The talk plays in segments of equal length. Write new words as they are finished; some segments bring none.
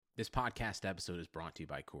This podcast episode is brought to you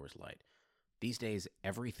by Coors Light. These days,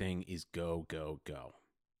 everything is go, go, go.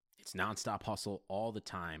 It's nonstop hustle all the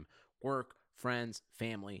time. Work, friends,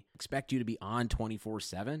 family expect you to be on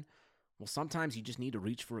 24/7. Well, sometimes you just need to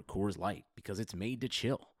reach for a Coors Light because it's made to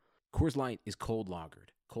chill. Coors Light is cold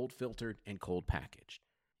lagered, cold filtered, and cold packaged.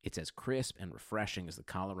 It's as crisp and refreshing as the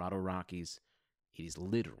Colorado Rockies. It is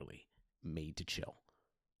literally made to chill.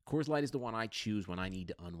 Coors Light is the one I choose when I need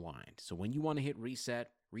to unwind. So when you want to hit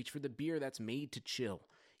reset, reach for the beer that's made to chill.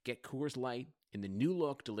 Get Coors Light in the new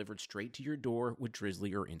look delivered straight to your door with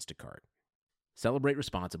Drizzly or Instacart. Celebrate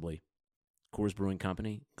responsibly. Coors Brewing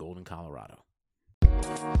Company, Golden, Colorado.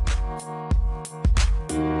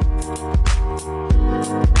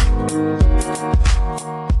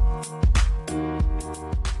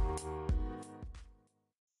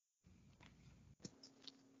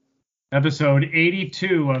 Episode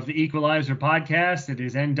 82 of the Equalizer podcast. It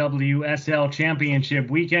is NWSL Championship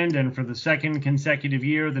weekend, and for the second consecutive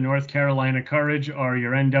year, the North Carolina Courage are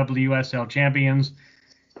your NWSL champions.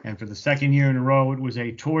 And for the second year in a row, it was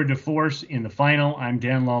a tour de force in the final. I'm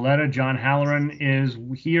Dan Lauletta. John Halloran is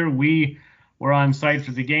here. We were on site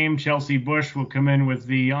for the game. Chelsey Bush will come in with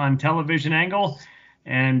the on-television angle.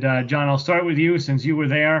 And John, I'll start with you since you were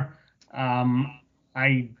there.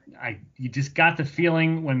 You just got the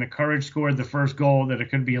feeling when the Courage scored the first goal that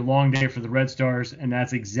it could be a long day for the Red Stars, and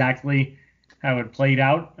that's exactly how it played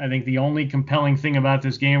out. I think the only compelling thing about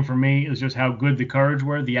this game for me is just how good the Courage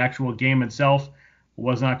were. The actual game itself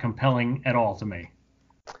was not compelling at all to me.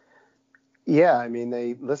 Yeah, I mean,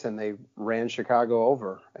 they ran Chicago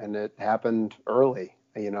over, and it happened early,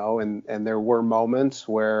 and there were moments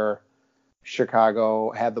where Chicago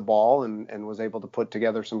had the ball and was able to put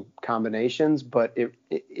together some combinations, but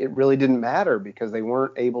it really didn't matter because they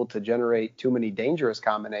weren't able to generate too many dangerous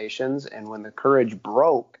combinations. And when the Courage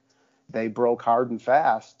broke, they broke hard and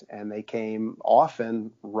fast, and they came often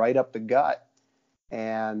right up the gut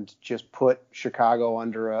and just put Chicago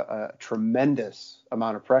under a tremendous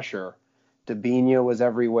amount of pressure. Debinha was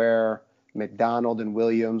everywhere. McDonald and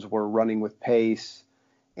Williams were running with pace.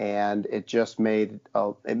 And it just made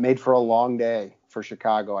for a long day for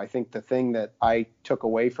Chicago. I think the thing that I took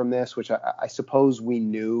away from this, which I suppose we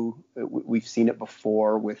knew, we've seen it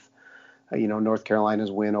before with, North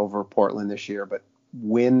Carolina's win over Portland this year. But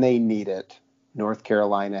when they need it, North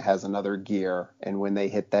Carolina has another gear. And when they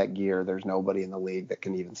hit that gear, there's nobody in the league that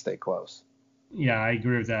can even stay close. Yeah, I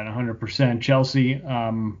agree with that 100%. Chelsey,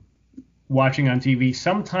 watching on TV,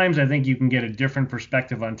 sometimes I think you can get a different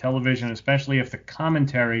perspective on television, especially if the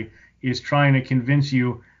commentary is trying to convince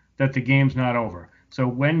you that the game's not over. So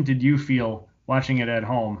when did you feel watching it at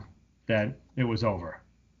home that it was over?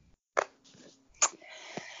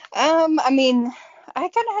 I mean, I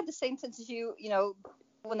kind of had the same sense as you,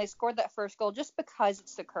 when they scored that first goal, just because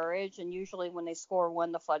it's the Courage, and usually when they score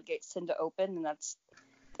one, the floodgates tend to open, and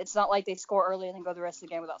it's not like they score early and then go the rest of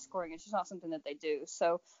the game without scoring. It's just not something that they do.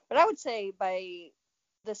 So, but I would say by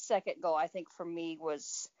the second goal, I think for me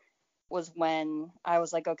was when I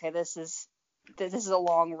was like, okay, this is a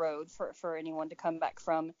long road for anyone to come back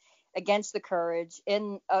from against the Courage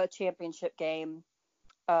in a championship game.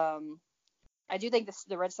 I do think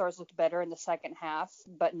the Red Stars looked better in the second half,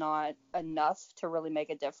 but not enough to really make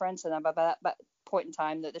a difference. And by that point in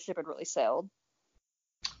time, the ship had really sailed.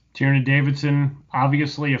 Tierna Davidson,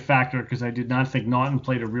 obviously a factor because I did not think Naughton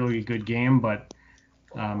played a really good game, but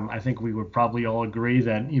I think we would probably all agree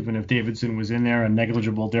that even if Davidson was in there, a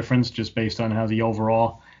negligible difference just based on how the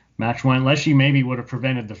overall match went. Unless she maybe would have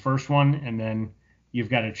prevented the first one, and then you've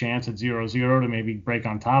got a chance at 0-0 to maybe break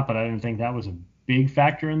on top, but I didn't think that was a big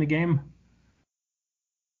factor in the game.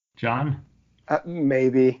 John?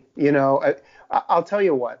 Maybe. I'll tell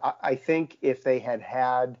you what. I think if they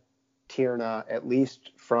had Tierna, at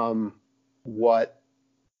least from what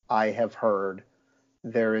I have heard,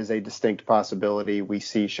 there is a distinct possibility we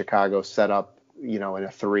see Chicago set up, in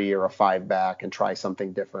a 3 or a 5 back and try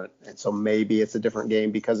something different. And so maybe it's a different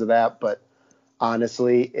game because of that. But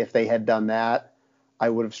honestly, if they had done that, I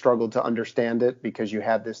would have struggled to understand it because you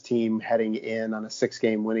had this team heading in on a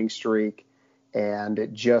 6-game winning streak, and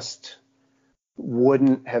it just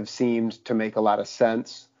wouldn't have seemed to make a lot of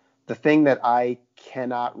sense. The thing that I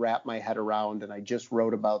cannot wrap my head around, and I just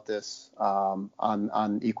wrote about this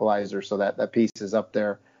on Equalizer, so that piece is up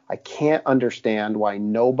there. I can't understand why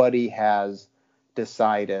nobody has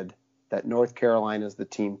decided that North Carolina is the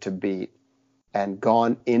team to beat and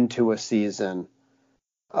gone into a season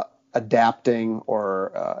adapting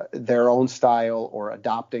or their own style or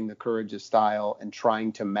adopting the Courage's style and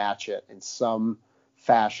trying to match it in some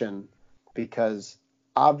fashion, because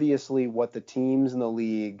obviously what the teams in the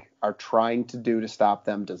league are trying to do to stop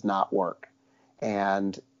them does not work.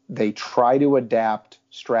 And they try to adapt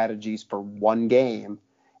strategies for one game.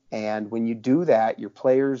 And when you do that, your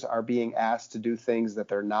players are being asked to do things that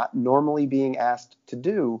they're not normally being asked to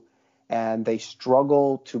do. And they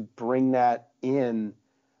struggle to bring that in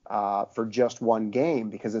for just one game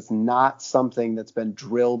because it's not something that's been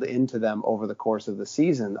drilled into them over the course of the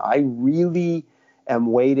season. I really am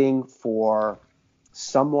waiting for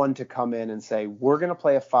someone to come in and say, we're going to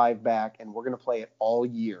play a 5-back and we're going to play it all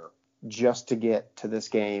year just to get to this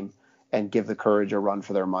game and give the Courage a run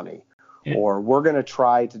for their money. Yeah. Or we're going to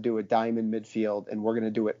try to do a diamond midfield and we're going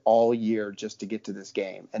to do it all year just to get to this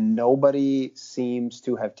game. And nobody seems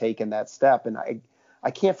to have taken that step. And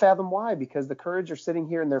I can't fathom why, because the Courage are sitting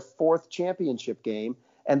here in their 4th championship game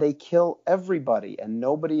and they kill everybody. And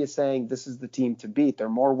nobody is saying this is the team to beat. They're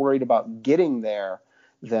more worried about getting there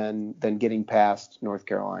than getting past North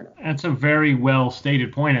Carolina. That's a very well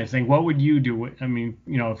stated point, I think. What would you do? I mean,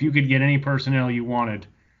 if you could get any personnel you wanted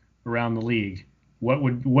around the league,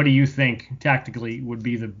 what do you think tactically would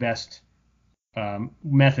be the best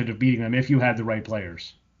method of beating them if you had the right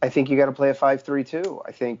players? I think you got to play a 5-3-2.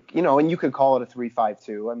 I think, and you could call it a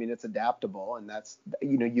 3-5-2. I mean, it's adaptable, and that's,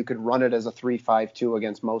 you could run it as a 3-5-2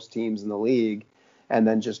 against most teams in the league, and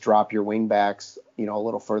then just drop your wing backs, a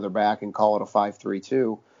little further back and call it a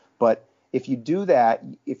 5-3-2. But if you do that,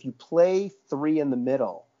 if you play 3 in the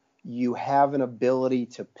middle, you have an ability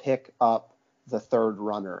to pick up the third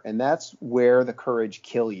runner. And that's where the Courage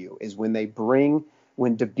kill you, is when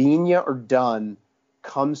Dabinia or Dunn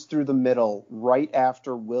comes through the middle right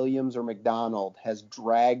after Williams or McDonald has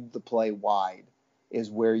dragged the play wide, is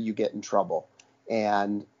where you get in trouble.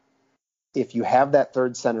 And if you have that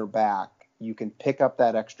third center back, you can pick up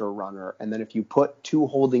that extra runner. And then if you put 2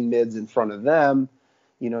 holding mids in front of them,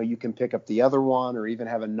 you can pick up the other one, or even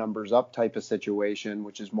have a numbers up type of situation,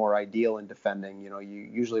 which is more ideal in defending. You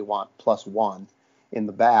usually want +1 in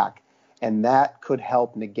the back, and that could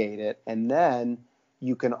help negate it. And then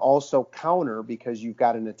you can also counter, because you've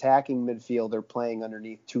got an attacking midfielder playing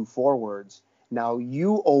underneath 2 forwards. Now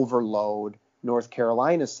you overload North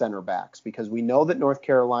Carolina's center backs, because we know that North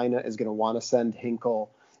Carolina is going to want to send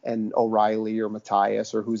Hinkle and O'Reilly or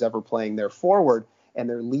Matthias or who's ever playing their forward, and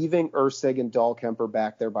they're leaving Ursig and Dahlkemper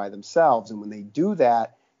back there by themselves. And when they do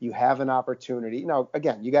that, you have an opportunity. Now,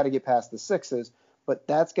 again, you got to get past the 6s, but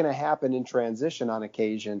that's going to happen in transition on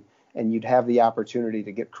occasion, and you'd have the opportunity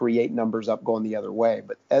to create numbers up going the other way.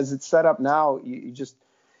 But as it's set up now,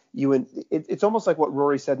 it's almost like what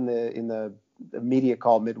Rory said in the media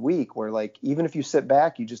call midweek, where, like, even if you sit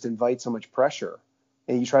back, you just invite so much pressure,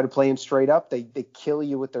 and you try to play them straight up, they kill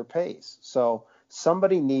you with their pace. So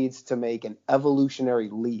somebody needs to make an evolutionary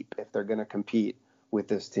leap if they're going to compete with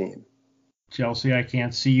this team. Chelsey, I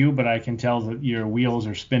can't see you, but I can tell that your wheels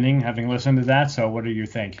are spinning having listened to that. So what do you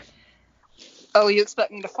think? Oh, you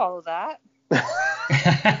expect me to follow that?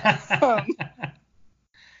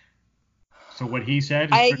 So what he said?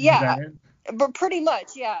 But pretty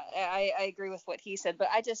much, yeah. I agree with what he said, but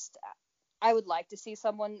I would like to see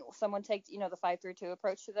someone take, the 5-3-2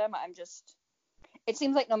 approach to them. It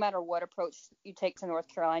seems like no matter what approach you take to North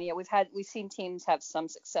Carolina, we've seen teams have some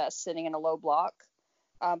success sitting in a low block,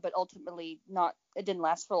 but ultimately it didn't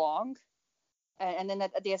last for long. And then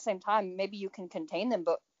at the same time, maybe you can contain them,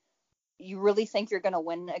 but you really think you're going to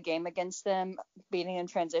win a game against them beating in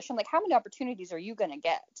transition? Like, how many opportunities are you going to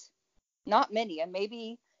get? Not many. And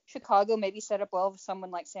maybe Chicago set up well with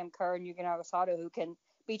someone like Sam Kerr and Yugen Agasado, who can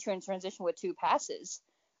beat you in transition with 2 passes.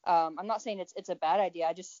 I'm not saying it's a bad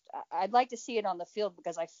idea. I'd like to see it on the field,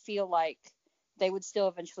 because I feel like they would still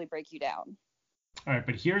eventually break you down. All right,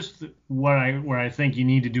 but here's where I think you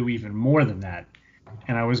need to do even more than that.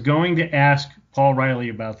 And I was going to ask Paul Riley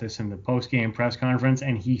about this in the post-game press conference,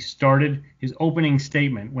 and he started his opening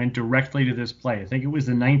statement, went directly to this play. I think it was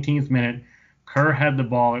the 19th minute. Kerr had the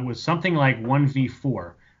ball. It was something like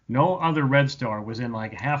 1v4. No other Red Star was in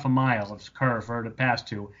like half a mile of Kerr for her to pass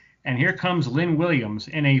to. And here comes Lynn Williams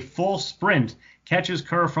in a full sprint, catches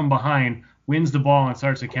Kerr from behind, wins the ball, and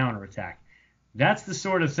starts a counterattack. That's the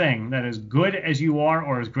sort of thing that, as good as you are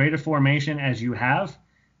or as great a formation as you have,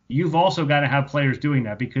 you've also got to have players doing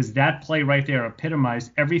that, because that play right there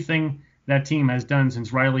epitomized everything that team has done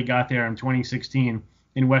since Riley got there in 2016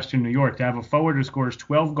 in Western New York. To have a forward who scores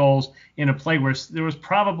 12 goals in a play where there was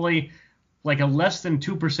probably like a less than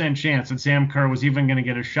 2% chance that Sam Kerr was even going to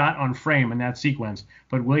get a shot on frame in that sequence,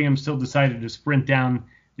 but Williams still decided to sprint down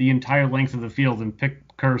the entire length of the field and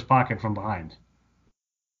pick Kerr's pocket from behind.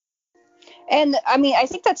 And I mean, I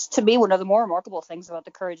think that's, to me, one of the more remarkable things about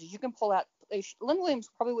the Courage is you can pull out. Lynn Williams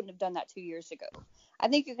probably wouldn't have done that 2 years ago. I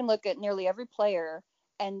think you can look at nearly every player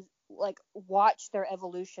and like watch their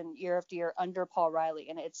evolution year after year under Paul Riley,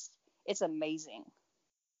 and it's amazing.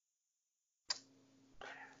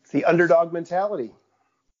 It's the underdog mentality.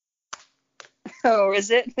 Oh, is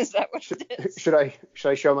it? Is that what it is? Should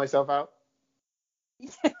I show myself out?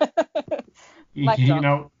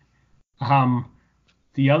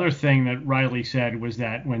 The other thing that Riley said was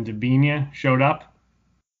that when Dabinia showed up,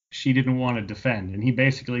 she didn't want to defend. And he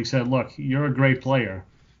basically said, look, you're a great player,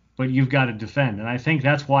 but you've got to defend. And I think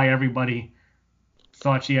that's why everybody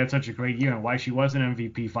thought she had such a great year and why she was an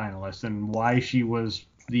MVP finalist and why she was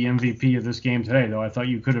the MVP of this game today, though I thought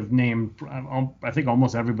you could have named, I think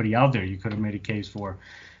almost everybody out there you could have made a case for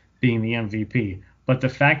being the MVP. But the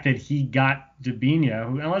fact that he got Dabinia,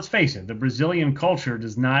 and let's face it, the Brazilian culture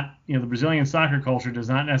does not, the Brazilian soccer culture does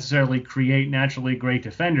not necessarily create naturally great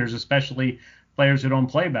defenders, especially players who don't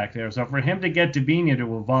play back there. So for him to get Dabinia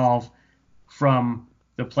to evolve from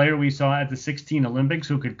the player we saw at the 16 Olympics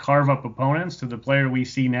who could carve up opponents to the player we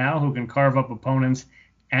see now who can carve up opponents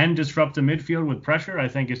and disrupt the midfield with pressure, I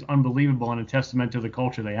think is unbelievable and a testament to the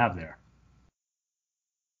culture they have there.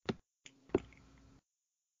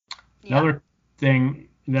 Yeah. Another thing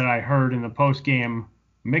that I heard in the post-game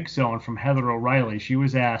mix zone from Heather O'Reilly, she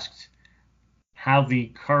was asked how the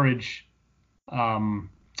Courage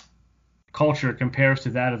culture compares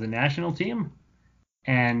to that of the national team,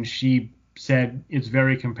 and she said it's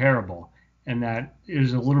very comparable and that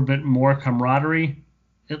there's a little bit more camaraderie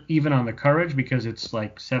even on the Courage because it's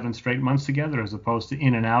like 7 straight months together as opposed to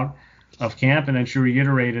in and out of camp. And then she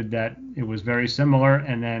reiterated that it was very similar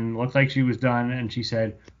and then looked like she was done. And she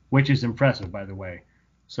said, which is impressive, by the way.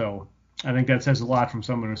 So I think that says a lot from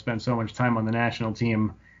someone who spent so much time on the national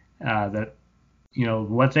team that,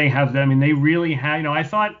 what they have. I mean, they really had, I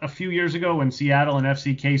thought a few years ago when Seattle and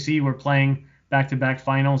FCKC were playing back-to-back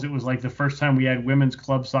finals, it was like the first time we had women's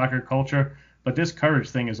club soccer culture. But this Courage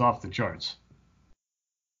thing is off the charts.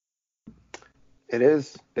 It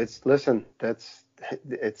is. It's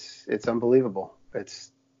unbelievable.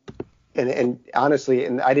 And honestly,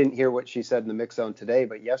 and I didn't hear what she said in the mix zone today,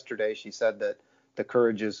 but yesterday she said that the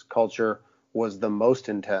Courage's culture was the most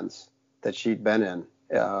intense that she'd been in.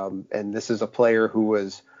 And this is a player who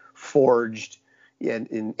was forged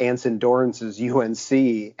in Anson Dorrance's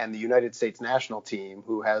UNC and the United States national team,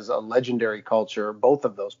 who has a legendary culture, both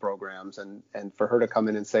of those programs. And for her to come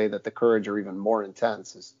in and say that the Courage are even more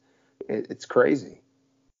intense it's crazy.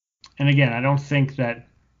 And again, I don't think that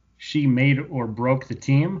she made or broke the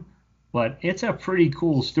team, but it's a pretty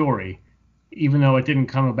cool story, even though it didn't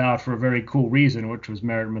come about for a very cool reason, which was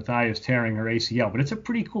Merritt Mathias tearing her ACL. But it's a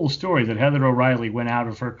pretty cool story that Heather O'Reilly went out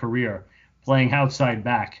of her career playing outside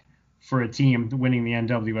back for a team winning the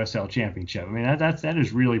NWSL championship. I mean, that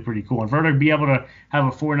is really pretty cool. And for her to be able to have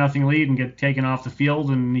a 4-0 lead and get taken off the field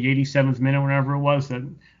in the 87th minute, whenever it was, that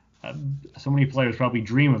so many players probably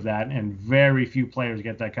dream of that, and very few players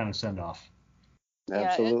get that kind of send-off.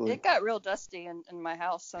 Absolutely. Yeah, it got real dusty in my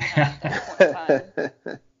house somehow at that point in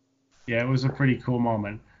time. Yeah, it was a pretty cool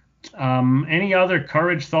moment. Any other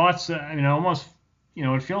Courage thoughts? Almost,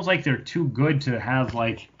 it feels like they're too good to have,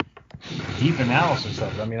 like, deep analysis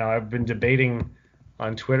of them. I've been debating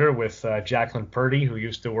on Twitter with Jacqueline Purdy, who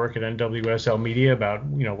used to work at NWSL Media, about,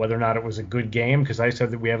 whether or not it was a good game, because I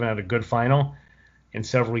said that we haven't had a good final in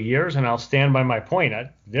several years, and I'll stand by my point.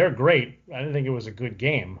 They're great. I didn't think it was a good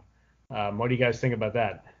game. What do you guys think about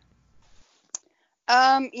that?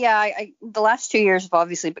 The last 2 years have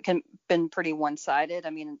obviously been pretty one-sided.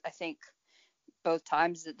 I think both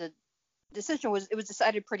times the decision was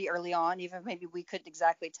decided pretty early on, even maybe we couldn't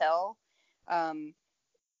exactly tell.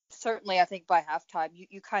 Certainly, I think by halftime,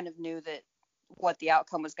 you kind of knew that what the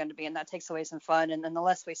outcome was going to be, and that takes away some fun. And then the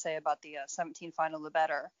less we say about the 17 final, the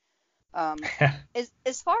better.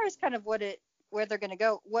 As far as kind of where they're going to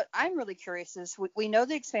go, what I'm really curious is we know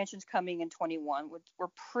the expansion's coming in 21. We're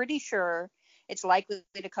pretty sure it's likely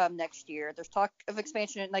to come next year. There's talk of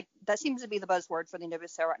expansion, like that seems to be the buzzword for the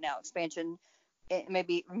NWSL right now. Expansion,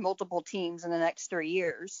 maybe multiple teams in the next 3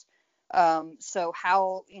 years. So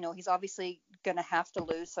how, he's obviously going to have to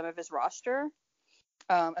lose some of his roster.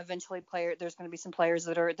 Eventually, there's going to be some players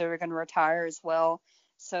that are going to retire as well.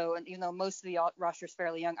 So, most of the roster is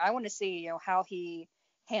fairly young. I want to see, how he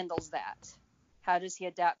handles that. How does he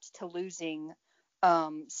adapt to losing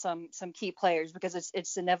some key players? Because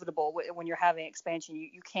it's inevitable when you're having expansion.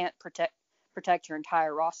 You can't protect your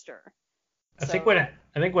entire roster. I think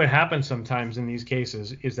what happens sometimes in these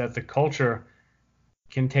cases is that the culture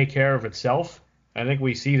can take care of itself. I think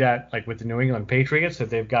we see that like with the New England Patriots,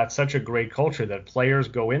 that they've got such a great culture that players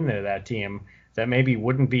go into that team that maybe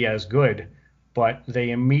wouldn't be as good but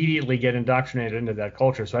they immediately get indoctrinated into that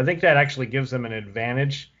culture. So I think that actually gives them an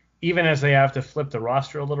advantage, even as they have to flip the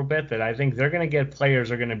roster a little bit, that I think they're going to get players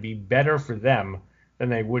that are going to be better for them than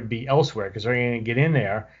they would be elsewhere, because they're going to get in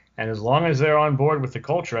there. And as long as they're on board with the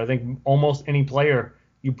culture, I think almost any player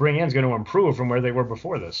you bring in is going to improve from where they were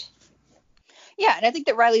before this. Yeah, and I think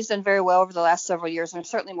that Riley's done very well over the last several years, and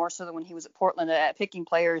certainly more so than when he was at Portland, at picking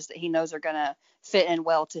players that he knows are going to fit in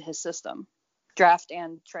well to his system, draft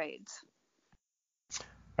and trades.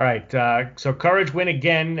 All right, so Courage win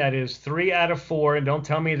again. That is 3 out of 4. And don't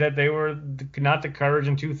tell me that they were not the Courage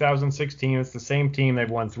in 2016. It's the same team. They've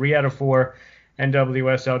won 3 out of 4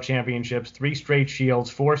 NWSL championships, 3 straight Shields,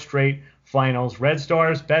 4 straight finals. Red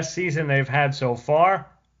Stars, best season they've had so far,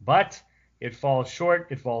 but it falls short.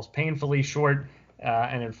 It falls painfully short,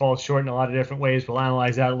 and it falls short in a lot of different ways. We'll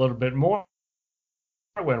analyze that a little bit more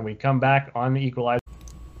when we come back on the Equalizer.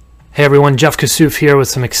 Hey everyone, Jeff Kassouf here with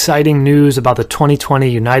some exciting news about the 2020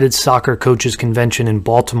 United Soccer Coaches Convention in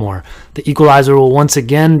Baltimore. The Equalizer will once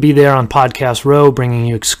again be there on Podcast Row, bringing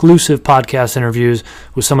you exclusive podcast interviews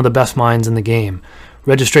with some of the best minds in the game.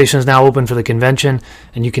 Registration is now open for the convention,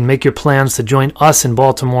 and you can make your plans to join us in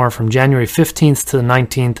Baltimore from January 15th to the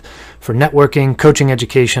 19th for networking, coaching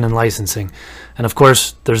education, and licensing. And of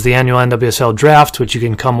course, there's the annual NWSL draft, which you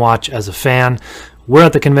can come watch as a fan. We're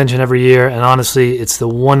at the convention every year, and honestly, it's the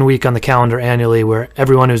one week on the calendar annually where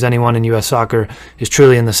everyone who's anyone in U.S. soccer is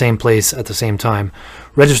truly in the same place at the same time.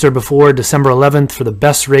 Register before December 11th for the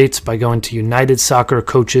best rates by going to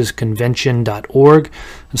UnitedSoccerCoachesConvention.org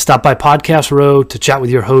and stop by Podcast Row to chat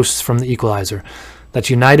with your hosts from the Equalizer.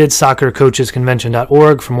 That's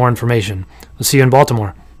UnitedSoccerCoachesConvention.org for more information. We'll see you in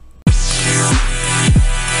Baltimore.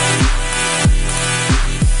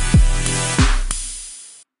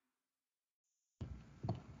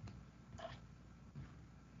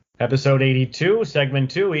 Episode 82,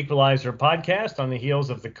 Segment 2, Equalizer podcast, on the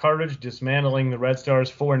heels of the Courage dismantling the Red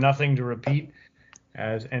Stars 4-0 to repeat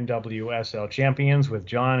as NWSL champions with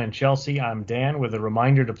John and Chelsey. I'm Dan with a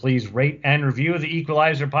reminder to please rate and review the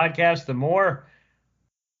Equalizer podcast. The more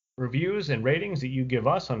reviews and ratings that you give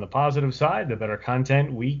us on the positive side, the better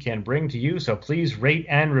content we can bring to you. So please rate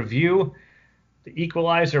and review the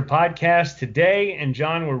Equalizer podcast today. And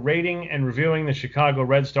John, we're rating and reviewing the Chicago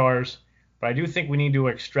Red Stars, but I do think we need to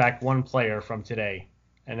extract one player from today,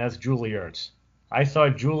 and that's Julie Ertz. I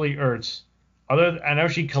thought Julie Ertz, I know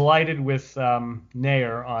she collided with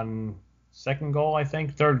Nair on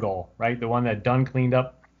third goal, right? The one that Dunn cleaned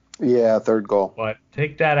up. Yeah, third goal. But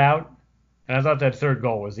take that out, and I thought that third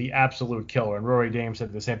goal was the absolute killer, and Rory Dame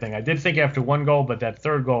said the same thing. I did think after one goal, but that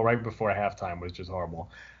third goal right before halftime was just horrible.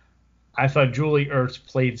 I thought Julie Ertz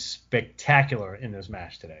played spectacular in this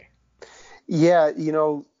match today. Yeah,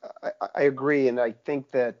 I agree, and I think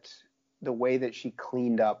that the way that she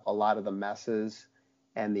cleaned up a lot of the messes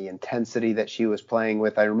and the intensity that she was playing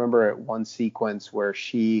with, I remember at one sequence where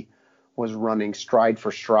she was running stride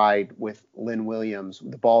for stride with Lynn Williams.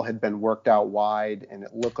 The ball had been worked out wide, and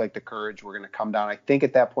it looked like the Courage were going to come down. I think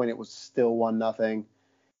at that point it was still 1-0,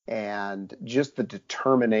 and just the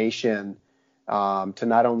determination to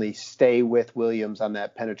not only stay with Williams on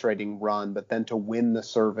that penetrating run, but then to win the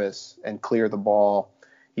service and clear the ball.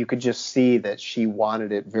 You could just see that she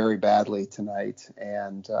wanted it very badly tonight.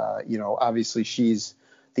 And, obviously she's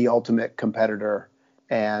the ultimate competitor.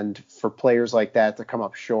 And for players like that to come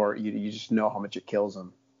up short, you just know how much it kills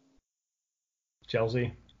them.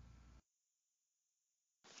 Chelsey?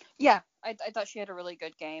 Yeah, I thought she had a really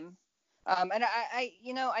good game. And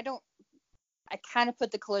I kind of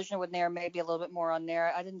put the collision with Nair maybe a little bit more on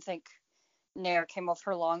Nair. I didn't think Nair came off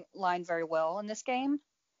her long line very well in this game.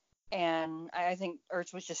 And I think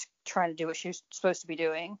Ertz was just trying to do what she was supposed to be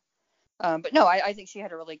doing. But no, I think she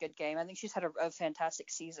had a really good game. I think she's had a fantastic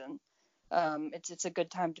season. It's a good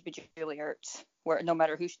time to be Julie Ertz, where no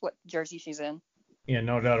matter what jersey she's in. Yeah,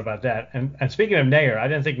 no doubt about that. And speaking of Nair, I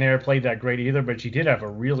didn't think Nair played that great either, but she did have a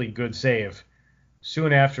really good save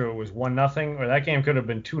soon after it was 1-0, or that game could have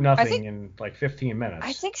been 2-0 in like 15 minutes.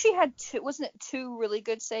 I think she had two really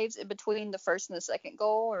good saves in between the first and the second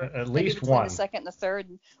goal, or at least between one. The second and the third.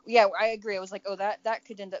 Yeah, I agree. I was like, that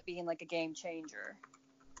could end up being like a game changer.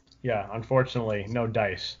 Yeah, unfortunately, no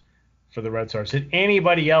dice for the Red Stars. Did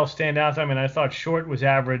anybody else stand out? I mean, I thought Short was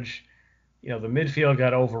average. The midfield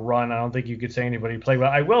got overrun. I don't think you could say anybody played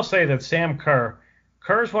well. I will say that Sam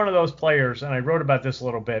Kerr's one of those players, and I wrote about this a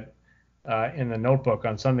little bit in the notebook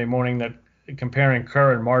on Sunday morning, that comparing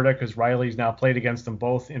Kerr and Marta, because Riley's now played against them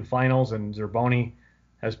both in finals, and Zerboni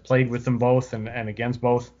has played with them both and against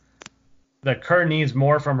both, that Kerr needs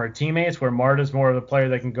more from her teammates, where Marta's more of the player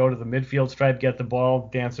that can go to the midfield stripe, get the ball,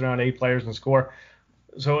 dance around 8 players and score.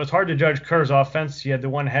 So it's hard to judge Kerr's offense. She had the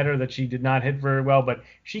one header that she did not hit very well, but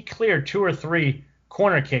she cleared 2 or 3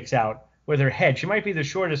 corner kicks out with her head. She might be the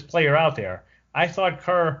shortest player out there. I thought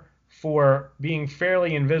Kerr, for being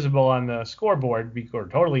fairly invisible on the scoreboard, or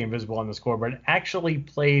totally invisible on the scoreboard, actually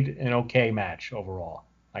played an okay match overall.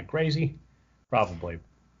 Like crazy? Probably.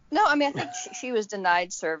 No, I mean, I think she was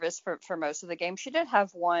denied service for most of the game. She did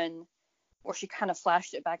have one where she kind of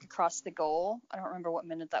flashed it back across the goal. I don't remember what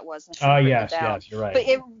minute that was. Yes, you're right. But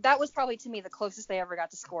that was probably, to me, the closest they ever got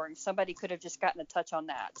to scoring. Somebody could have just gotten a touch on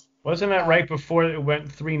that. Wasn't that right before it went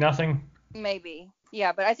 3-0? Maybe.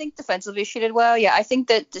 Yeah, but I think defensively she did well. Yeah, I think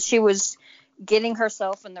that she was getting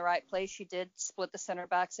herself in the right place. She did split the center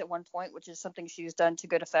backs at one point, which is something she's done to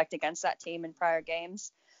good effect against that team in prior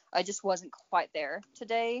games. I just wasn't quite there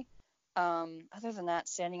today. Other than that,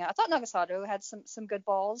 standing out. I thought Nagasato had some good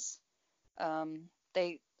balls.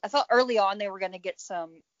 I thought early on they were going to get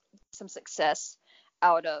some success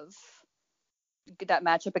out of that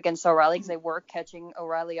matchup against O'Reilly, because they were catching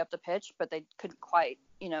O'Reilly up the pitch, but they couldn't quite,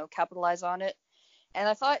 capitalize on it. And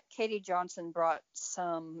I thought Katie Johnson brought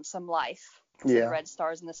some life to the Red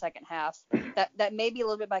Stars in the second half. That may be a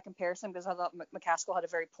little bit by comparison, because I thought McCaskill had a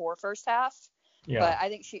very poor first half. Yeah. But I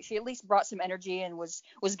think she at least brought some energy and was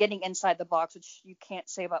getting inside the box, which you can't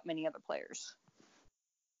say about many other players.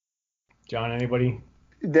 John, anybody?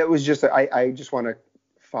 That was just I just want to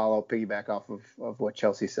piggyback off of what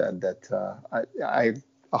Chelsey said, that I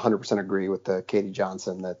 100% agree with the Katie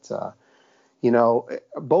Johnson, that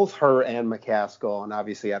both her and McCaskill, and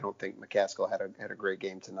obviously I don't think McCaskill had a great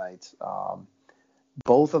game tonight.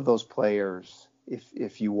 Both of those players,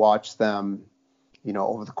 if you watch them,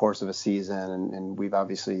 over the course of a season, and we've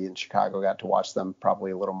obviously in Chicago got to watch them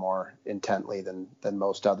probably a little more intently than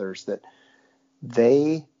most others, that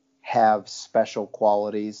they have special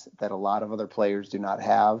qualities that a lot of other players do not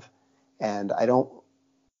have. And I don't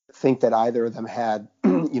think that either of them had,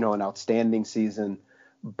 an outstanding season,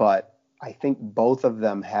 but I think both of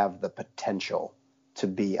them have the potential to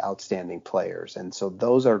be outstanding players. And so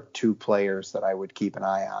those are two players that I would keep an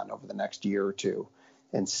eye on over the next year or two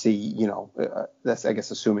and see, that's, I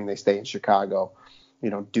guess, assuming they stay in Chicago,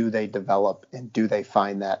 do they develop and do they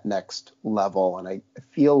find that next level? And I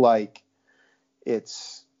feel like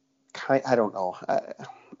it's I don't know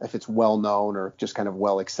if it's well known or just kind of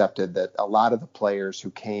well accepted that a lot of the players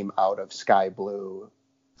who came out of Sky Blue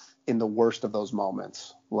in the worst of those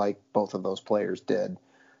moments, like both of those players did,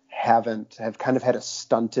 have kind of had a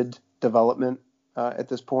stunted development at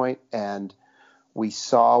this point. And we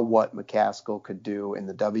saw what McCaskill could do in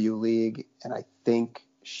the W League, and I think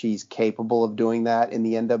she's capable of doing that in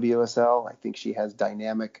the NWSL. I think she has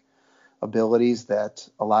dynamic abilities that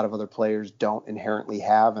a lot of other players don't inherently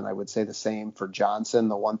have, and I would say the same for Johnson.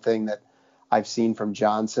 The one thing that I've seen from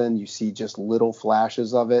Johnson, you see just little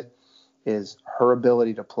flashes of it, is her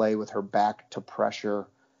ability to play with her back to pressure,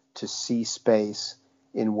 to see space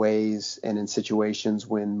in ways and in situations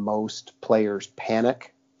when most players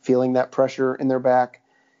panic, feeling that pressure in their back,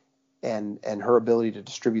 and her ability to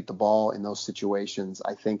distribute the ball in those situations,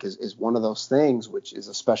 I think is one of those things which is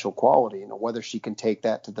a special quality. Whether she can take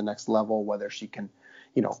that to the next level, whether she can,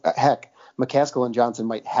 heck, McCaskill and Johnson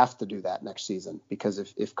might have to do that next season, because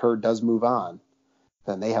if Kerr does move on,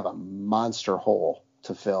 then they have a monster hole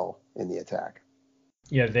to fill in the attack.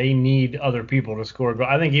 Yeah, they need other people to score goals.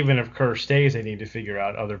 I think even if Kerr stays, they need to figure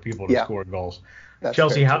out other people to score goals. That's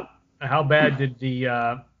Chelsey, how bad did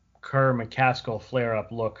the Kerr McCaskill flare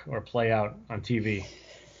up look or play out on TV?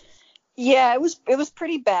 Yeah, it was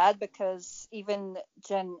pretty bad, because even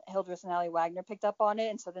Jen Hildreth and Allie Wagner picked up on it,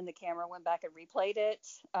 and so then the camera went back and replayed it.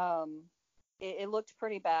 It looked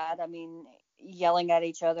pretty bad. I mean, yelling at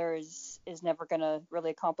each other is never going to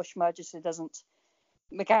really accomplish much. It doesn't.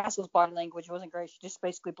 McCaskill's body language wasn't great. She just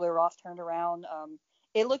basically blew her off, turned around.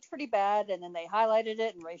 It looked pretty bad, and then they highlighted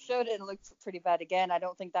it, and Ray showed it, and it looked pretty bad again. I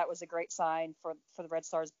don't think that was a great sign for the Red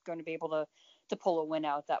Stars going to be able to pull a win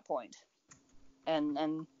out at that point.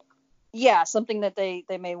 And yeah, something that they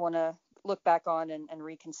may want to look back on and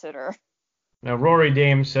reconsider. Now, Rory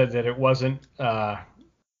Dame said that it wasn't Kerr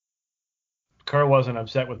wasn't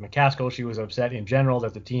upset with McCaskill. She was upset in general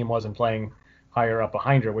that the team wasn't playing higher up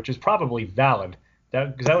behind her, which is probably valid.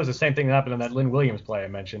 Because that was the same thing that happened in that Lynn Williams play I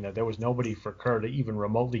mentioned, that there was nobody for Kerr to even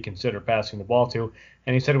remotely consider passing the ball to.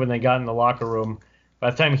 And he said when they got in the locker room,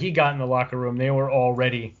 by the time he got in the locker room, they were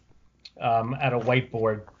already at a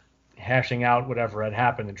whiteboard hashing out whatever had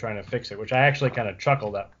happened and trying to fix it, which I actually kind of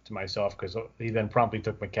chuckled at to myself, because he then promptly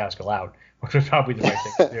took McCaskill out, which was probably the right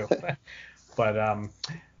thing to do. But, I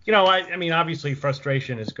mean, obviously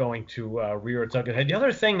frustration is going to rear its ugly head. The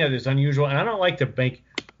other thing that is unusual, and I don't like to make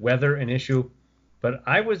weather an issue, but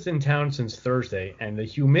I was in town since Thursday, and the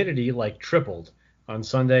humidity tripled on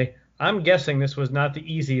Sunday. I'm guessing this was not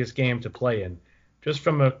the easiest game to play in, just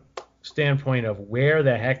from a standpoint of where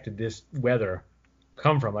the heck did this weather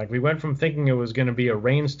come from? We went from thinking it was going to be a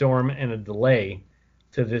rainstorm and a delay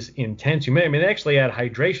to this intense humidity. I mean, they actually had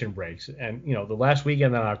hydration breaks, and the last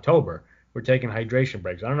weekend in October, we're taking hydration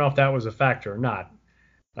breaks. I don't know if that was a factor or not,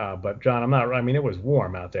 but John, it was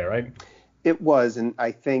warm out there, right? It was, and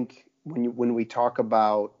I think when we talk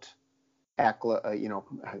about I'm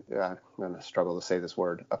going to struggle to say this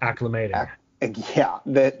word. Acclimating.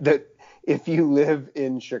 That if you live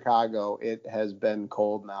in Chicago, it has been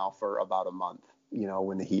cold now for about a month,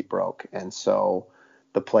 when the heat broke. And so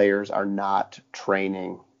the players are not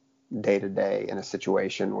training day to day in a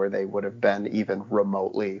situation where they would have been even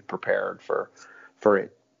remotely prepared for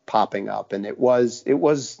it popping up. And it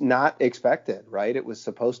was not expected, right? It was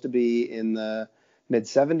supposed to be in the mid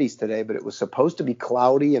 70s today, but it was supposed to be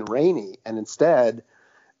cloudy and rainy. And instead,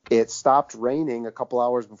 it stopped raining a couple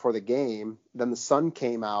hours before the game. Then the sun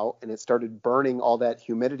came out and it started burning all that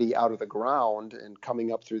humidity out of the ground and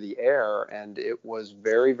coming up through the air. And it was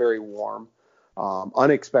very, very warm,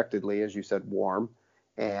 unexpectedly, as you said, warm.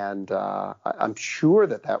 And I'm sure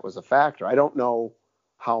that was a factor. I don't know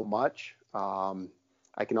how much.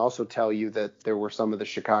 I can also tell you that there were some of the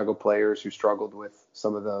Chicago players who struggled with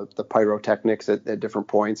some of the pyrotechnics at different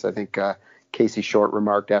points. I think Casey Short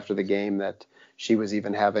remarked after the game that she was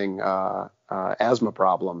even having asthma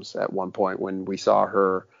problems at one point when we saw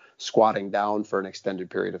her squatting down for an extended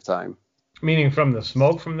period of time. Meaning from the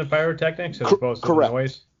smoke from the pyrotechnics as opposed to the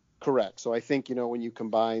noise? Correct. So I think, when you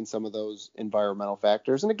combine some of those environmental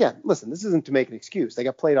factors, and again, listen, this isn't to make an excuse. They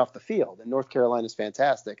got played off the field, and North Carolina's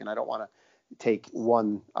fantastic, and I don't want to take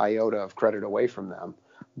one iota of credit away from them.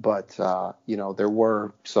 But, there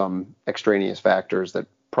were some extraneous factors that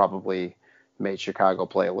probably made Chicago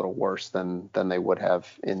play a little worse than they would have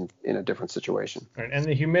in a different situation. Right. And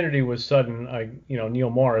the humidity was sudden.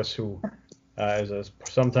 Neil Morris, who is a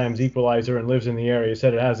sometimes equalizer and lives in the area,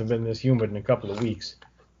 said it hasn't been this humid in a couple of weeks,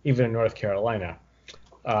 even in North Carolina.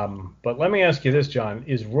 But let me ask you this, John.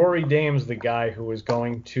 Is Rory Dames the guy who is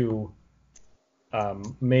going to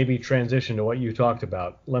maybe transition to what you talked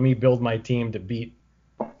about? Let me build my team to beat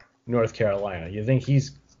North Carolina. You think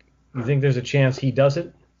there's a chance he does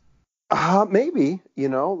it? Maybe.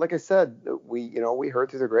 Like I said, we heard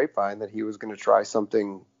through the grapevine that he was going to try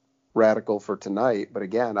something radical for tonight. But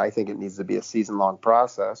again, I think it needs to be a season-long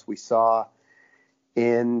process. We saw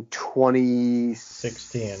in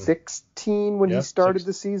 2016 when he started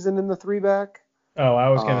the season in the 3-back. Oh, I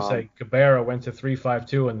was going to say Cabrera went to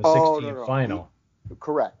 3-5-2 in the 16 final.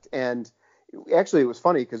 Correct. And actually, it was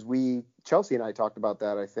funny because Chelsey and I talked about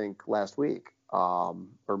that, I think, last week or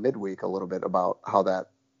midweek a little bit about how that,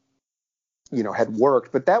 had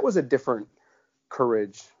worked. But that was a different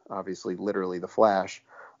Courage, obviously, literally the Flash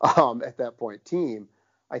at that point team.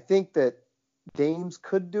 I think that Dames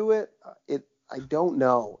could do it. I don't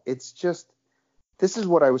know. It's just, this is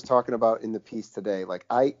what I was talking about in the piece today.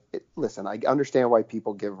 I understand why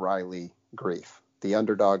people give Riley grief. The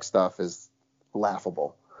underdog stuff is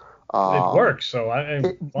laughable. It works. So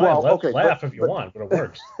laugh if you want, but it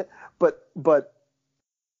works. But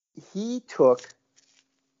he took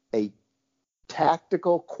a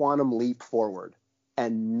tactical quantum leap forward,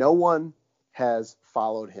 and no one has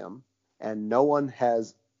followed him, and no one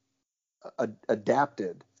has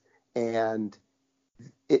adapted. And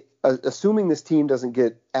assuming this team doesn't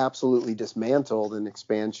get absolutely dismantled in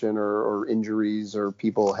expansion or injuries or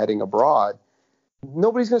people heading abroad,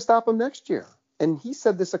 nobody's going to stop him next year. And he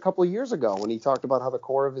said this a couple of years ago when he talked about how the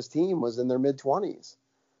core of his team was in their mid-20s.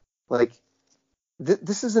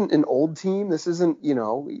 This isn't an old team. This isn't,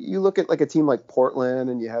 you look at a team like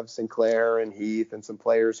Portland and you have Sinclair and Heath and some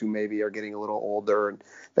players who maybe are getting a little older and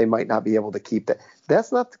they might not be able to keep that.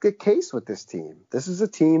 That's not the case with this team. This is a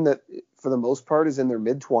team that, for the most part, is in their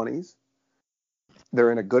mid-20s.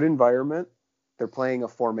 They're in a good environment. They're playing a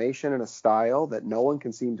formation and a style that no one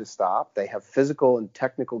can seem to stop. They have physical and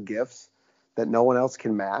technical gifts that no one else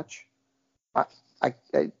can match.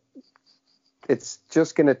 It's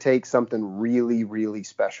just going to take something really, really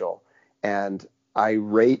special. And I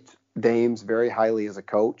rate Dames very highly as a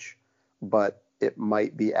coach, but it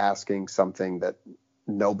might be asking something that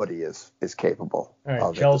nobody is capable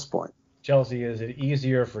of at this point. Chelsey, is it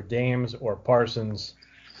easier for Dames or Parsons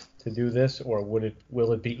to do this, or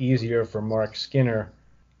will it be easier for Mark Skinner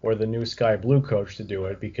or the new Sky Blue coach to do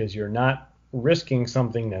it? Because you're not risking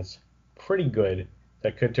something that's pretty good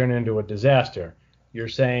that could turn into a disaster. You're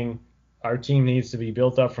saying our team needs to be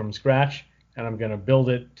built up from scratch. and I'm going to build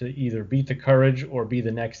it to either beat the Courage or be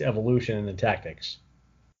the next evolution in the tactics.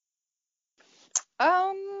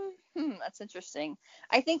 That's interesting.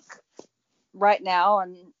 I think right now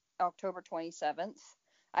on October 27th,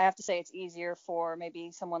 I have to say it's easier for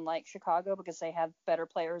maybe someone like Chicago because they have better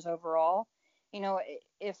players overall.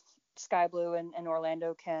 If Sky Blue and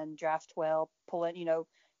Orlando can draft well, pull it,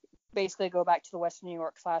 basically go back to the Western New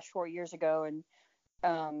York Flash 4 years ago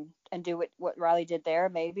and do what Riley did there,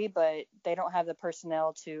 maybe, but they don't have the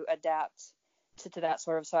personnel to adapt to that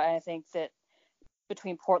sort of. So I think that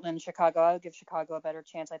between Portland and Chicago, I would give Chicago a better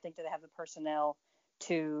chance. I think that they have the personnel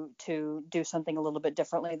to do something a little bit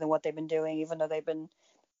differently than what they've been doing, even though they've been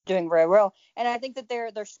doing very well. And I think that they're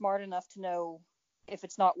smart enough to know if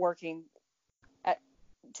it's not working,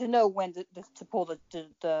 to know when to pull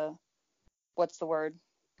the what's the word?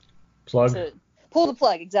 Plug. To pull the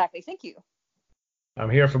plug, exactly. Thank you. I'm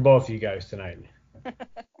here for both of you guys tonight.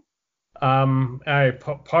 All right,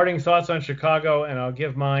 parting thoughts on Chicago, and I'll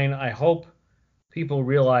give mine. I hope people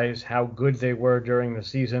realize how good they were during the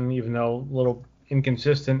season, even though a little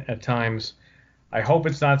inconsistent at times. I hope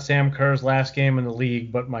it's not Sam Kerr's last game in the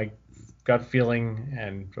league, but my gut feeling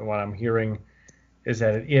and what I'm hearing is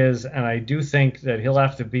that it is, and I do think that he'll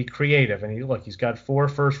have to be creative. And he's got 4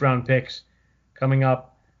 first-round picks coming up.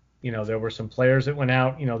 There were some players that went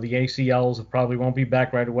out. The ACLs probably won't be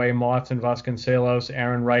back right away. Motts and Vasconcelos.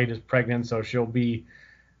 Aaron Wright is pregnant, so she'll be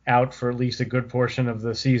out for at least a good portion of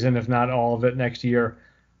the season, if not all of it next year.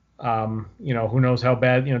 Who knows how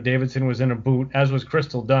bad. Davidson was in a boot, as was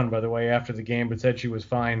Crystal Dunn, by the way, after the game, but said she was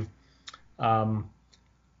fine.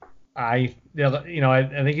 I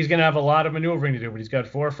think he's going to have a lot of maneuvering to do, but he's got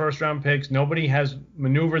 4 first-round picks. Nobody has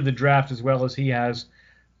maneuvered the draft as well as he has.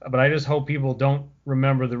 But I just hope people don't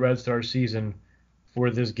remember the Red Star season for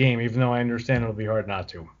this game, even though I understand it'll be hard not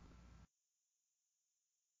to.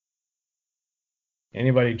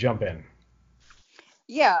 Anybody jump in?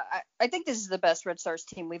 Yeah, I think this is the best Red Stars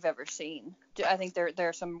team we've ever seen. I think there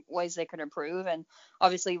are some ways they could improve, and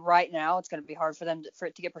obviously right now it's going to be hard for them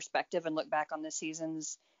to get perspective and look back on this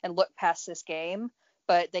season's and look past this game.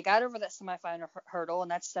 But they got over that semifinal hurdle, and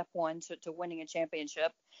that's step one to winning a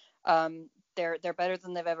championship. They're better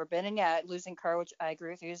than they've ever been, and yeah, losing Kerr, which I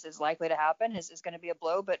agree with you is likely to happen, is going to be a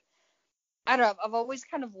blow. But I don't know. I've always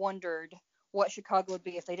kind of wondered what Chicago would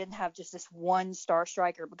be if they didn't have just this one star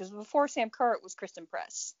striker, because before Sam Kerr it was Kristen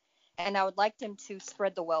Press, and I would like them to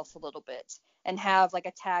spread the wealth a little bit and have like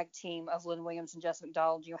a tag team of Lynn Williams and Jess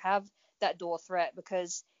McDonald. You have that dual threat,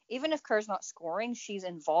 because even if Kerr's not scoring, she's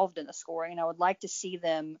involved in the scoring, and I would like to see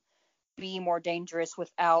them be more dangerous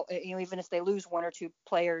without, even if they lose 1 or 2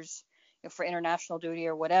 players for international duty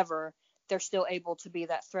or whatever, they're still able to be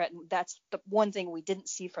that threat. And that's the one thing we didn't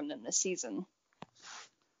see from them this season.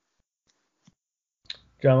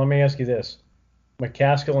 John, let me ask you this.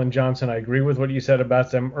 McCaskill and Johnson, I agree with what you said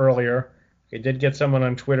about them earlier. I did get someone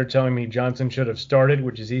on Twitter telling me Johnson should have started,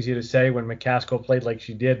 which is easy to say when McCaskill played like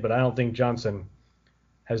she did, but I don't think Johnson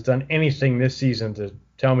has done anything this season to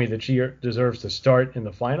tell me that she deserves to start in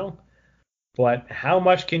the final. But how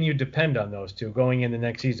much can you depend on those two going in the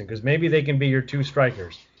next season? Because maybe they can be your 2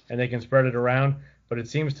 strikers and they can spread it around, but it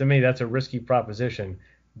seems to me that's a risky proposition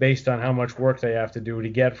based on how much work they have to do to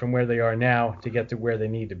get from where they are now to get to where they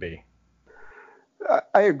need to be.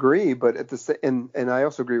 I agree, but and I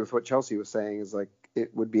also agree with what Chelsey was saying, is like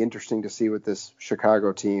it would be interesting to see what this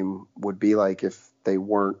Chicago team would be like if they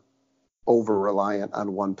weren't over-reliant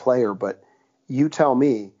on one player. But you tell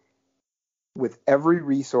me, with every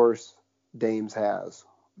resource Dames has,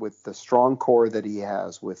 with the strong core that he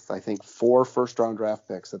has, with I think 4 first-round draft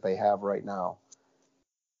picks that they have right now,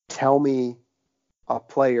 tell me a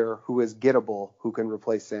player who is gettable who can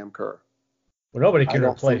replace Sam Kerr. Well, nobody can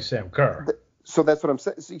replace Sam Kerr. So that's what I'm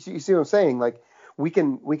saying. So you see what I'm saying? Like we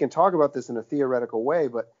can talk about this in a theoretical way,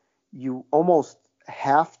 but you almost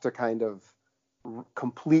have to kind of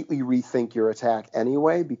completely rethink your attack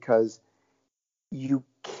anyway, because you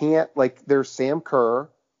can't, like, there's Sam Kerr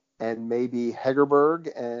and maybe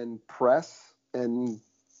Hegerberg and Press and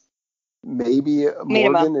maybe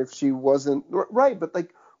Morgan if she wasn't right. But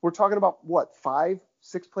like, we're talking about what, 5,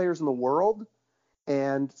 6 players in the world,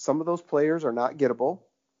 and some of those players are not gettable.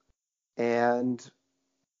 And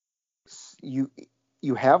you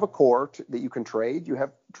have a core that you can trade. You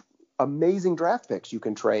have amazing draft picks you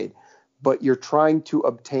can trade, but you're trying to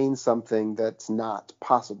obtain something that's not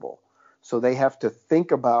possible. So they have to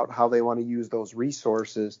think about how they want to use those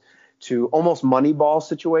resources to almost Moneyball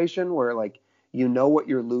situation where, like, you know what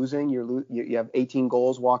you're losing. You have 18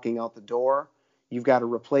 goals walking out the door. You've got to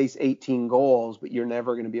replace 18 goals, but you're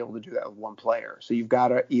never going to be able to do that with one player. So you've got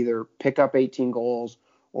to either pick up 18 goals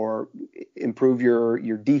or improve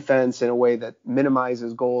your defense in a way that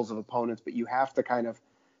minimizes goals of opponents, but you have to kind of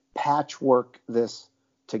patchwork this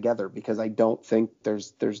together, because I don't think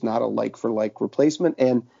there's not a like for like replacement.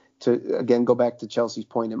 And to again go back to Chelsea's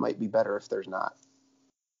point, it might be better if there's not.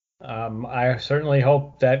 I certainly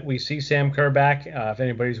hope that we see Sam Kerr back. If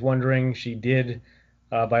anybody's wondering, she did,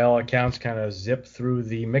 by all accounts, kind of zip through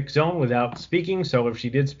the mix zone without speaking. So if she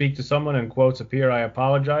did speak to someone and quotes appear, I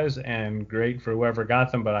apologize, and great for whoever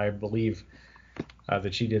got them. But I believe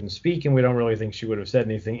that she didn't speak, and we don't really think she would have said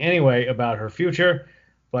anything anyway about her future.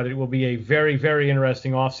 But it will be a very, very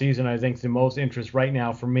interesting offseason. I think the most interest right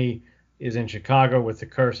now for me is in Chicago with the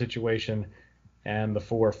Kerr situation and the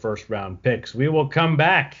 4 first-round picks. We will come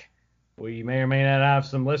back. We may or may not have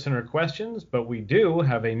some listener questions, but we do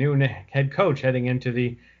have a new head coach heading into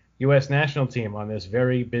the U.S. national team on this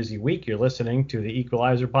very busy week. You're listening to the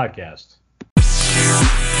Equalizer podcast.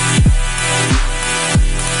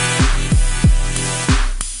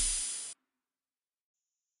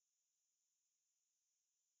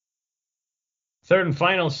 Third and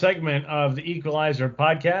final segment of the Equalizer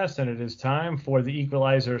podcast, and it is time for the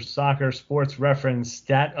Equalizer Soccer Sports Reference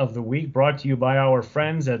Stat of the Week, brought to you by our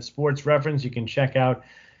friends at Sports Reference. You can check out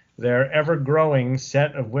their ever-growing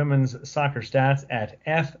set of women's soccer stats at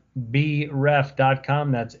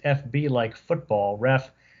fbref.com. That's FB like football,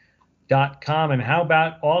 ref.com. And how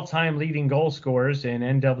about all-time leading goal scorers in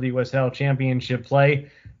NWSL championship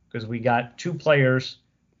play? Because we got 2 players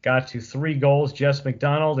got to 3 goals, Jess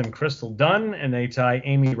McDonald and Crystal Dunn, and they tie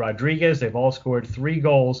Amy Rodriguez. They've all scored 3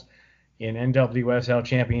 goals in NWSL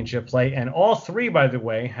championship play, and all 3, by the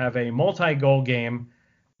way, have a multi-goal game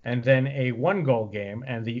and then a 1-goal game,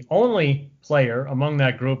 and the only player among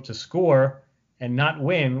that group to score and not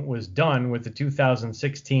win was Dunn with the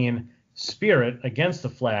 2016 Spirit against the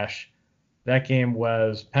Flash. That game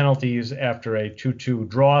was penalties after a 2-2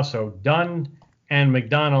 draw, so Dunn and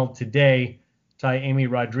McDonald today tie Amy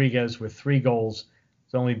Rodriguez with 3 goals.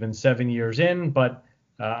 It's only been 7 years in, but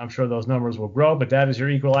I'm sure those numbers will grow. But that is your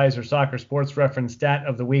Equalizer Soccer Sports Reference Stat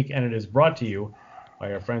of the Week, and it is brought to you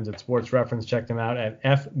by our friends at Sports Reference. Check them out at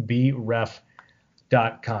fbref.com.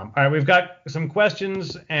 All right, we've got some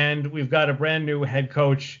questions, and we've got a brand new head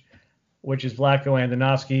coach, which is Vlatko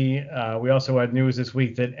Andonovski. We also had news this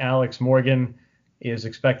week that Alex Morgan is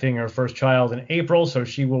expecting her first child in April, so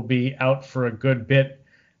she will be out for a good bit.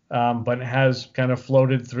 But has kind of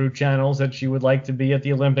floated through channels that she would like to be at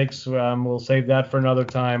the Olympics. We'll save that for another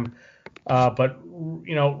time. But,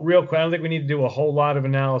 real quick, I don't think we need to do a whole lot of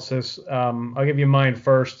analysis. I'll give you mine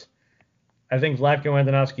first. I think Vlatko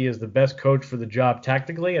Andonovski is the best coach for the job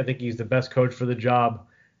tactically. I think he's the best coach for the job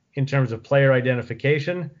in terms of player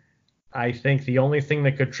identification. I think the only thing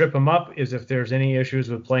that could trip him up is if there's any issues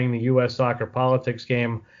with playing the U.S. soccer politics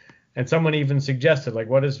game. And someone even suggested,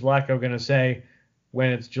 what is Vlatko going to say when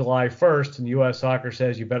it's July 1st and U.S. Soccer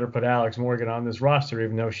says you better put Alex Morgan on this roster,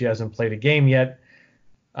 even though she hasn't played a game yet.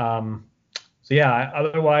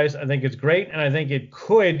 Otherwise, I think it's great, and I think it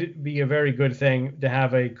could be a very good thing to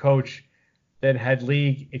have a coach that had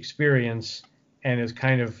league experience and is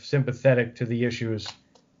kind of sympathetic to the issues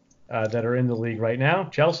that are in the league right now.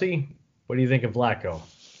 Chelsey, what do you think of Vlatko?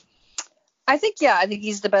 I think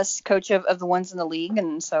he's the best coach of the ones in the league,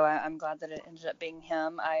 and so I'm glad that it ended up being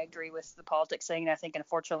him. I agree with the politics thing, and I think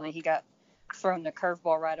unfortunately he got thrown the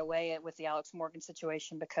curveball right away with the Alex Morgan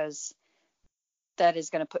situation, because that is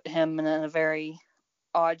going to put him in a very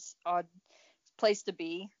odd place to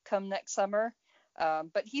be come next summer.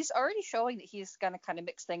 But he's already showing that he's going to kind of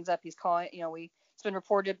mix things up. He's calling, it's been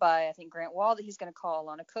reported by, I think, Grant Wall that he's going to call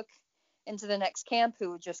Alana Cook into the next camp,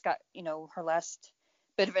 who just got, her last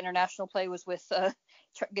bit of international play was with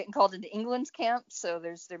getting called into England's camp, so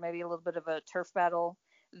there may be a little bit of a turf battle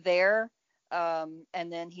there. And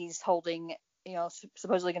then he's holding,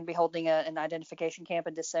 supposedly going to be holding an identification camp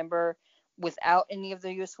in December without any of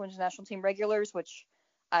the U.S. Women's National Team regulars, which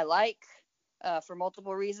I like for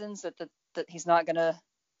multiple reasons. That he's not going to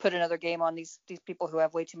put another game on these people who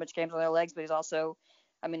have way too much games on their legs, but he's also,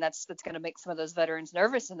 that's going to make some of those veterans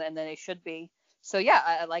nervous, and then they should be. So yeah,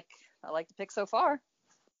 I like the pick so far.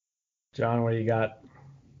 John, what do you got?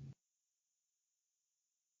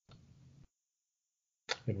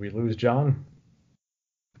 Did we lose John?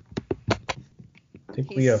 I think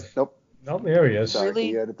we have. Nope. Nope, there he is.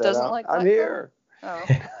 Really doesn't like I'm here. Oh.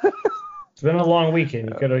 It's been a long weekend.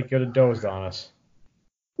 You could have dozed on us.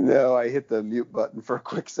 No, I hit the mute button for a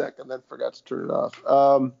quick second, then forgot to turn it off.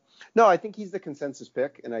 No, I think he's the consensus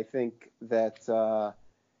pick, and I think that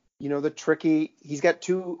he's got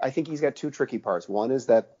two tricky parts. One is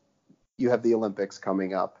that you have the Olympics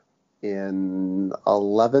coming up, in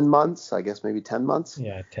 11 months, I guess maybe 10 months.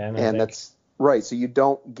 Yeah, 10. And that's right. So you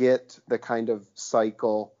don't get the kind of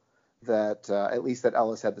cycle that at least that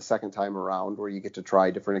Ellis had the second time around, where you get to try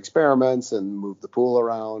different experiments and move the pool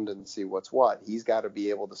around and see what's what. He's got to be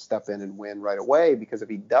able to step in and win right away, because if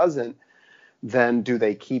he doesn't, then do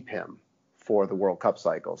they keep him for the World Cup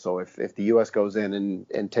cycle? So if the U.S. goes in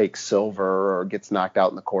and takes silver or gets knocked out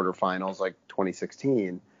in the quarterfinals like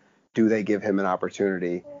 2016, do they give him an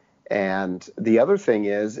opportunity? And the other thing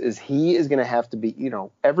is he is going to have to be,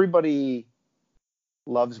 everybody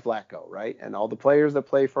loves Vlatko, right? And all the players that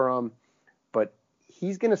play for him, but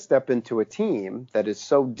he's going to step into a team that is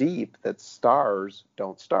so deep that stars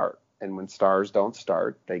don't start. And when stars don't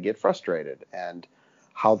start, they get frustrated. And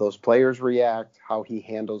how those players react, how he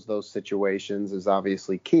handles those situations is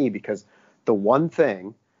obviously key, because the one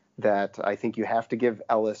thing that I think you have to give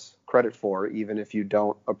Ellis credit for, even if you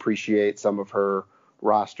don't appreciate some of her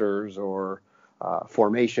rosters or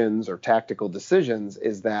formations or tactical decisions,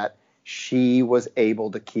 is that she was able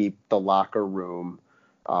to keep the locker room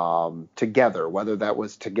together, whether that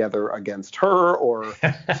was together against her or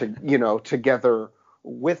together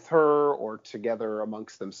with her or together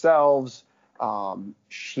amongst themselves.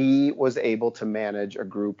 She was able to manage a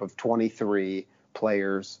group of 23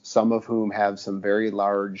 players, some of whom have some very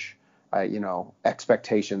large,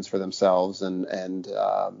 expectations for themselves, and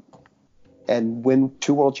win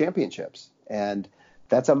 2 world championships. And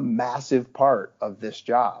that's a massive part of this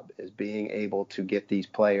job, is being able to get these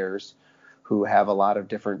players who have a lot of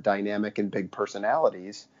different dynamic and big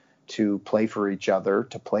personalities to play for each other,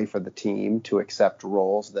 to play for the team, to accept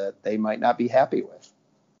roles that they might not be happy with.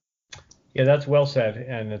 Yeah, that's well said,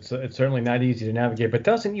 and it's certainly not easy to navigate. But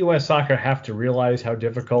doesn't U.S. soccer have to realize how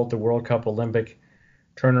difficult the World Cup Olympic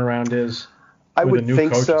turnaround is? I would a new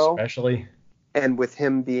think coach so, especially. And with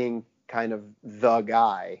him being kind of the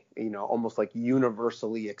guy, almost like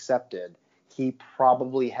universally accepted, he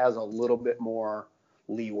probably has a little bit more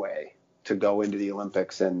leeway to go into the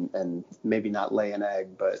Olympics and maybe not lay an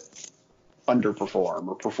egg, but underperform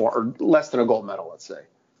or perform or less than a gold medal, let's say.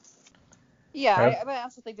 Yeah, I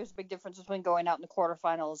also think there's a big difference between going out in the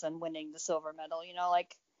quarterfinals and winning the silver medal.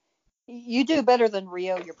 Like, you do better than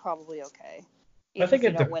Rio, you're probably okay. Even if you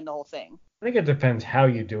don't win the whole thing. I think it depends how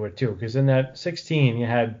you do it too, because in that 16 you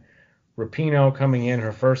had Rapinoe coming in,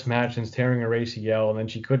 her first match since tearing her ACL, and then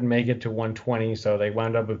she couldn't make it to 120, so they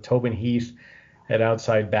wound up with Tobin Heath at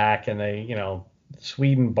outside back, and they,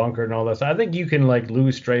 Sweden bunkered and all this. I think you can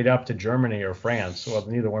lose straight up to Germany or France. Well,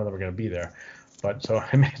 neither one of them are going to be there. But so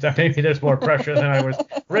maybe there's more pressure than I was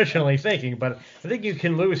originally thinking. But I think you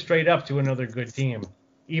can lose straight up to another good team,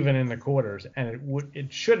 even in the quarters, and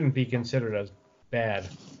it shouldn't be considered as bad,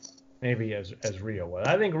 maybe as Rio was.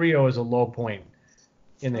 I think Rio is a low point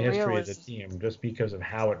in the history of the team, just because of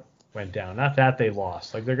how it went down. Not that they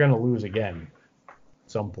lost. They're going to lose again at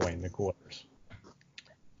some point in the quarters.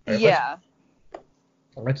 Right, yeah.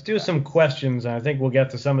 Let's do some questions, and I think we'll get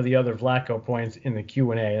to some of the other Vlatko points in the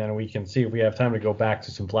Q&A, and then we can see if we have time to go back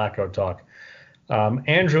to some Vlatko talk.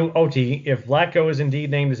 Andrew Oti, if Vlatko is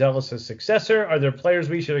indeed named as Ellis' successor, are there players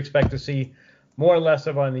we should expect to see more or less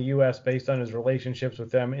of on the U.S. based on his relationships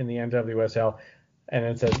with them in the NWSL? And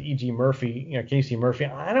it says E.G. Murphy, Casey Murphy.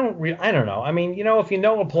 I don't know. I mean, if you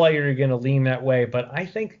know a player, you're going to lean that way, but I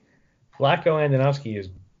think Vlatko Andonovski is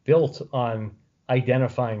built on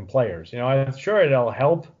identifying players. I'm sure it'll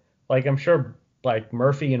help. I'm sure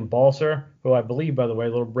Murphy and Balser, who I believe, by the way, a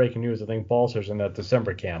little breaking news, I think Balser's in that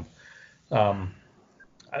December camp.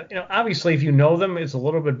 Obviously if you know them, it's a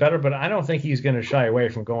little bit better, but I don't think he's going to shy away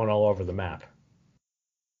from going all over the map.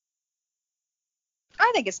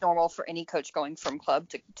 I think it's normal for any coach going from club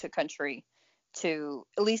to country to,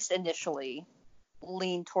 at least initially,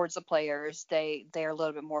 lean towards the players they're a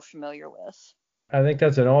little bit more familiar with. I think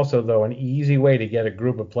that's also, though, an easy way to get a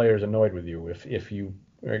group of players annoyed with you if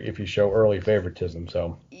you show early favoritism.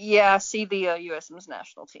 So yeah, see the U.S. Men's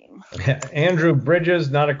national team. Andrew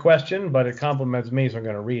Bridges, not a question, but it compliments me, so I'm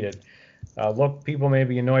going to read it. Look, people may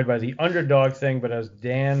be annoyed by the underdog thing, but as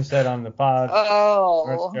Dan said on the pod,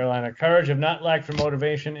 North Carolina courage have not lacked for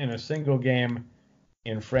motivation in a single game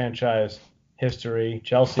in franchise history.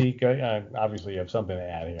 Chelsey, obviously you have something to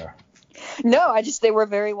add here. No, they were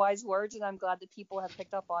very wise words, and I'm glad that people have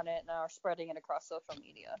picked up on it and are spreading it across social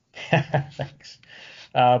media. Thanks.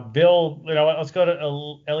 Bill, let's go to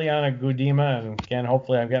Eliana Gudima, and again,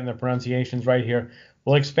 hopefully I'm getting the pronunciations right here.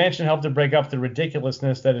 Will expansion help to break up the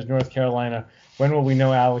ridiculousness that is North Carolina? When will we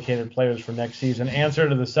know allocated players for next season? Answer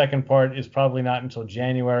to the second part is probably not until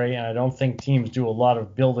January, and I don't think teams do a lot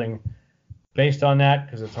of building based on that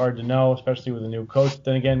because it's hard to know, especially with a new coach.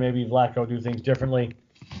 Then again, maybe Vlatko do things differently.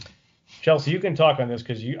 Chelsey, you can talk on this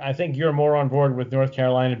because I think you're more on board with North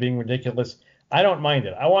Carolina being ridiculous. I don't mind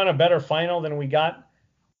it. I want a better final than we got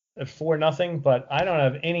at 4-0, but I don't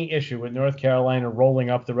have any issue with North Carolina rolling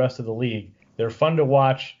up the rest of the league. They're fun to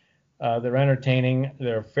watch. They're entertaining.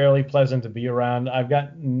 They're fairly pleasant to be around.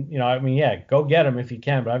 Go get them if you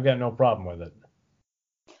can, but I've got no problem with it.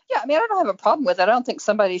 Yeah, I mean, I don't have a problem with it. I don't think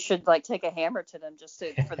somebody should take a hammer to them just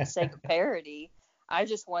for the sake of parody. I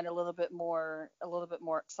just want a little bit more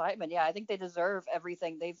excitement. Yeah, I think they deserve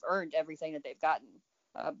everything. They've earned everything that they've gotten.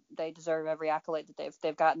 They deserve every accolade that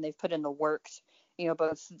they've gotten. They've put in the work,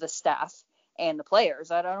 both the staff and the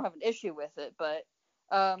players. I don't have an issue with it, but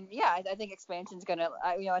I think expansion's gonna.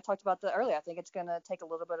 I talked about that earlier. I think it's gonna take a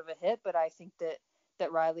little bit of a hit, but I think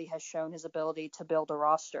that Riley has shown his ability to build a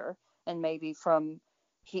roster, and maybe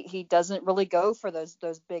he doesn't really go for those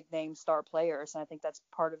big name star players, and I think that's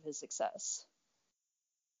part of his success.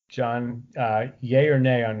 John, yay or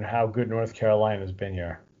nay on how good North Carolina has been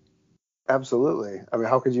here? Absolutely. I mean,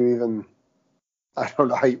 how could you even? I don't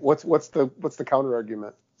know. What's the counter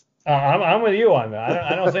argument? I'm with you on that.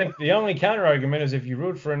 I don't think the only counter argument is if you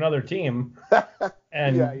root for another team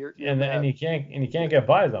and you can't get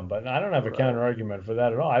by them. But I don't have a counter argument for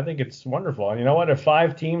that at all. I think it's wonderful. And you know what? If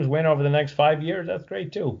 5 teams win over the next 5 years, that's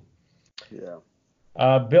great too. Yeah.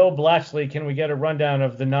 Bill Blatchley, can we get a rundown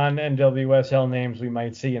of the non-NWSL names we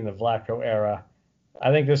might see in the Vlatko era?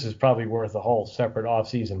 I think this is probably worth a whole separate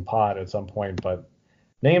off-season pod at some point, but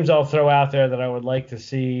names I'll throw out there that I would like to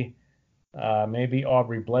see. Maybe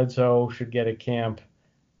Aubrey Bledsoe should get a camp.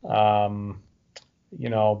 Balser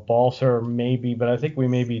maybe, but I think we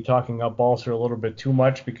may be talking up Balser a little bit too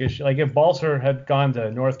much because if Balser had gone to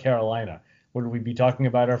North Carolina, would we be talking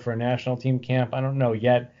about her for a national team camp? I don't know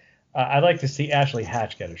yet. I'd like to see Ashley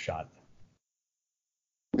Hatch get a shot.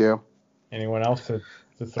 Yeah. Anyone else to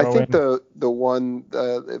throw in? I think the one,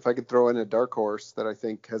 if I could throw in a dark horse that I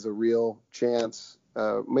think has a real chance,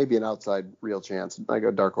 maybe an outside real chance, like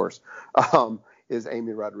a dark horse, is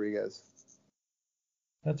Amy Rodriguez.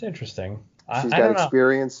 That's interesting. She's got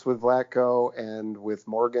experience with Vlatko, and with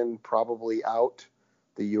Morgan probably out,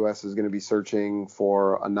 the U.S. is going to be searching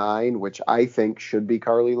for a 9, which I think should be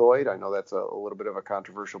Carly Lloyd. I know that's a little bit of a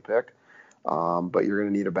controversial pick, but you're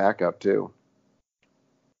going to need a backup too.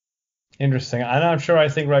 Interesting. I'm not sure I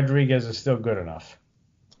think Rodriguez is still good enough.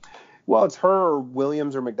 Well, it's her or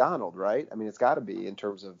Williams or McDonald, right? I mean, it's got to be in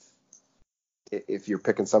terms of if you're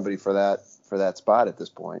picking somebody for that spot at this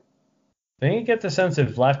point. Then you get the sense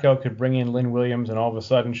that Vlatko could bring in Lynn Williams and all of a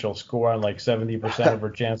sudden she'll score on 70% of her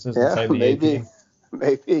chances inside the 18.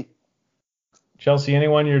 Maybe. Chelsey,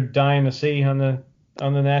 anyone you're dying to see on the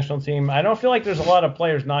national team? I don't feel like there's a lot of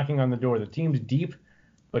players knocking on the door. The team's deep,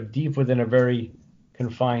 but deep within a very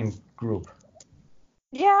confined group.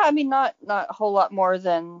 Yeah, I mean, not a whole lot more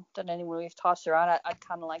than anyone we've tossed around. I'd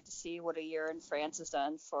kind of like to see what a year in France has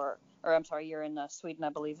done a year in Sweden, I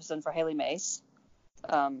believe, has done for Haley Mace.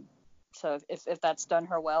 So if that's done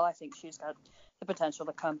her well, I think she's got the potential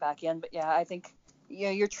to come back in. But yeah, I think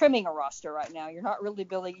you're trimming a roster right now. You're not really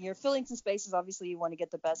building. You're filling some spaces. Obviously, you want to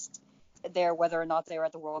get the best there, whether or not they're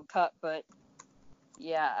at the World Cup. But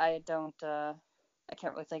yeah, I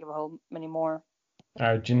can't really think of a whole many more. All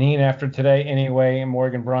right, Janine, after today, anyway,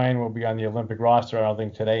 Morgan Bryan will be on the Olympic roster. I don't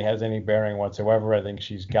think today has any bearing whatsoever. I think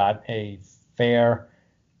she's got a fair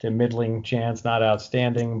to middling chance, not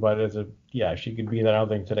outstanding, but she could be that. I don't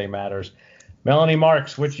think today matters. Melanie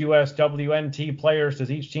Marks, which USWNT players does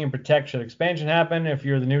each team protect should expansion happen? If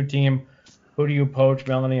you're the new team, who do you poach?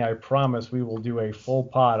 Melanie, I promise we will do a full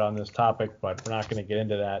pod on this topic, but we're not going to get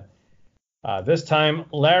into that. This time,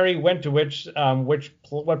 Larry Wentowich,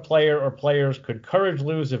 what player or players could Courage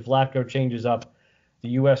lose if Vlatko changes up the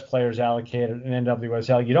U.S. players allocated in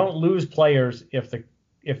NWSL? You don't lose players if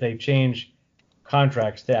they change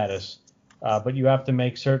contract status, but you have to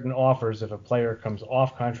make certain offers if a player comes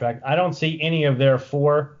off contract. I don't see any of their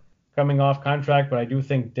 4 coming off contract, but I do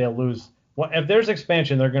think they'll lose. Well, if there's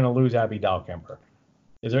expansion, they're going to lose Abby Dahlkemper.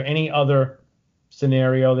 Is there any other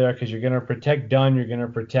scenario there? Because you're going to protect Dunn, you're going to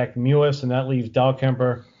protect Mewis, and that leaves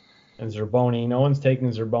Dahlkemper and Zerboni. No one's taking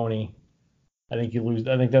Zerboni. I think you lose.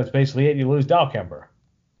 I think that's basically it. You lose Dahlkemper.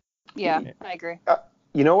 Yeah, I agree.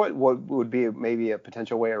 You know what would be maybe a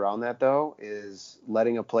potential way around that, though, is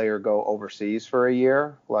letting a player go overseas for a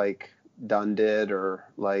year, like Dunn did or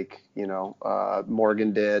like,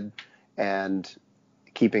 Morgan did, and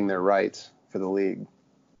keeping their rights for the league.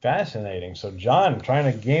 Fascinating. So, John,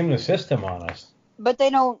 trying to game the system on us. But they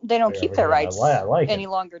don't keep their rights any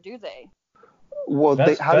longer, do they? Well,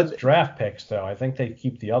 that's draft picks, though. I think they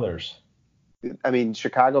keep the others. I mean,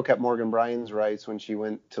 Chicago kept Morgan Bryan's rights when she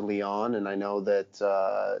went to Lyon, and I know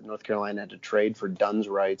that North Carolina had to trade for Dunn's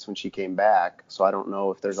rights when she came back. So I don't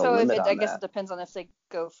know if there's a limit on I guess that. it depends on if they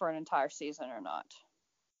go for an entire season or not.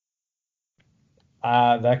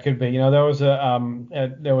 That could be. You know, there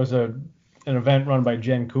was an event run by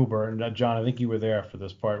Jen Cooper, and John, I think you were there for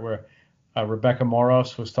this part, where Rebecca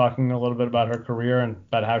Moros was talking a little bit about her career and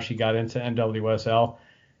about how she got into NWSL.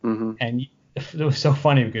 Mm-hmm. And it was so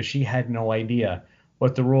funny because she had no idea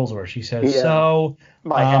what the rules were. She says,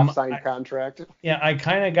 my half-signed contract. Yeah, I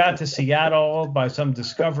kind of got to Seattle by some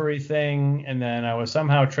discovery thing, and then I was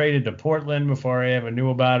somehow traded to Portland before I ever knew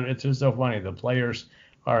about it. It's just so funny. The players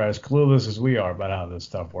are as clueless as we are about how this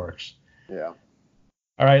stuff works. Yeah.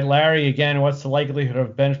 All right, Larry, again, what's the likelihood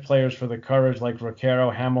of bench players for the Courage like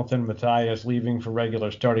Vaquero, Hamilton, Matthias leaving for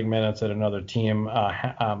regular starting minutes at another team?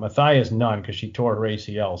 Matthias, none, because she tore her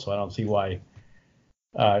ACL, so I don't see why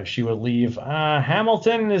she would leave.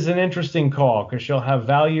 Hamilton is an interesting call because she'll have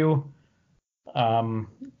value.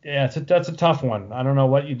 That's a tough one. I don't know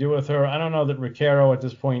what you do with her. I don't know that Vaquero at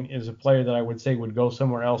this point is a player that I would say would go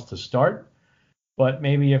somewhere else to start. But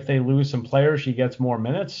maybe if they lose some players, she gets more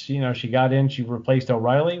minutes. You know, she replaced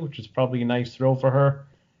O'Reilly, which is probably a nice throw for her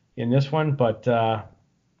in this one. But, I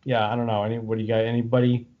don't know.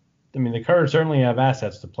 Anybody? I mean, the Courage certainly have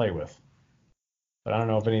assets to play with. But I don't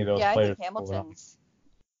know if any of those players. I think Hamilton's.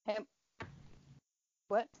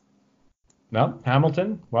 What? No?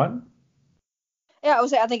 Hamilton? What? Yeah,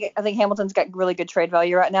 I think Hamilton's got really good trade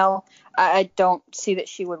value right now. I don't see that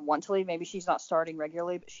she would want to leave. Maybe she's not starting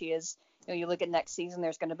regularly, but she is. You know, you look at next season,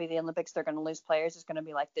 there's going to be the Olympics. They're going to lose players. It's going to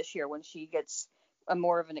be like this year when she gets a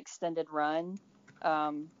more of an extended run.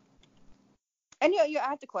 And, I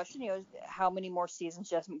have to question, how many more seasons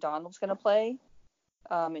Jess McDonald's going to play.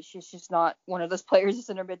 She's just not one of those players that's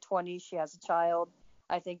in her mid-20s. She has a child.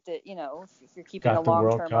 I think that, if you're keeping a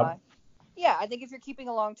long-term eye. Yeah, I think if you're keeping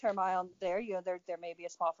a long-term eye on there, there may be a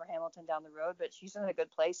spot for Hamilton down the road, but she's in a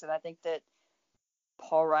good place. And I think that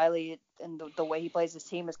Paul Riley and the way he plays his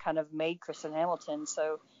team has kind of made Kristen Hamilton.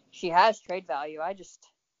 So she has trade value. I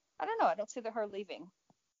don't know. I don't see her leaving.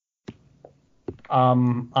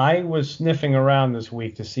 I was sniffing around this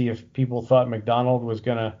week to see if people thought McDonald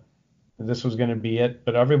this was going to be it.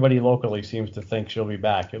 But everybody locally seems to think she'll be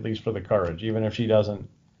back, at least for the Courage, even if she doesn't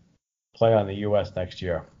play on the U.S. next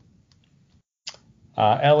year.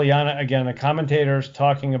 Eliana, again, the commentators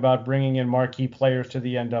talking about bringing in marquee players to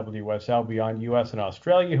the NWSL beyond U.S. and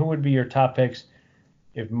Australia. Who would be your top picks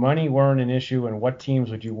if money weren't an issue, and what teams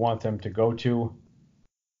would you want them to go to?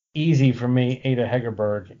 Easy for me, Ada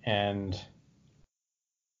Hegerberg, and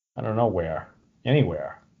I don't know where.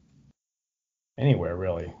 Anywhere,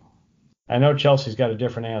 really. I know Chelsea's got a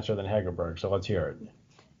different answer than Hegerberg, so let's hear it.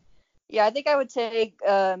 Yeah, I think I would take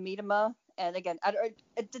Miedema. And again,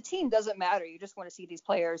 the team doesn't matter. You just want to see these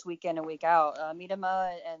players week in and week out.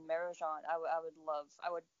 Miedema and Marajan, I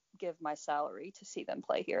would give my salary to see them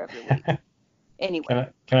play here every week. Anyway.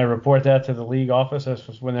 Can I report that to the league office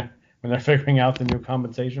when they're figuring out the new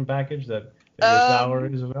compensation package that your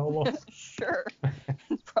salary is available? Sure.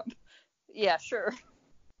 Yeah, sure.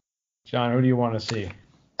 John, who do you want to see?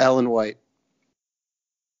 Ellen White.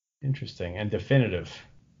 Interesting and definitive.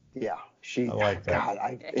 Yeah, I like that. God,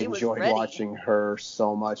 I enjoyed watching her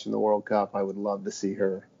so much in the World Cup. I would love to see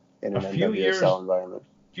her in an NWSL environment.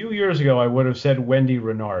 A few years ago, I would have said Wendy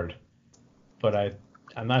Renard, but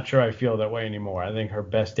I'm not sure I feel that way anymore. I think her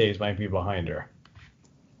best days might be behind her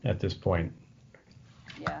at this point.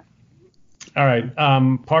 Yeah. All right.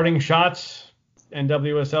 Parting shots.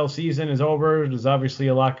 NWSL season is over. There's obviously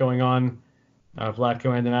a lot going on. Vlatko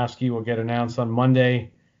Andonovski will get announced on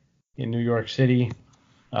Monday in New York City.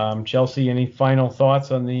 Chelsey, any final thoughts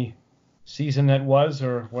on the season that was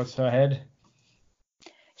or what's ahead?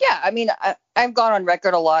 Yeah, I mean, I've gone on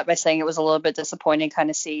record a lot by saying it was a little bit disappointing kind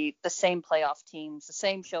of see the same playoff teams, the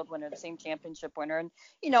same Shield winner, the same championship winner. And,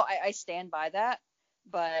 I stand by that.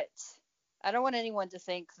 But I don't want anyone to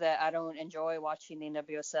think that I don't enjoy watching the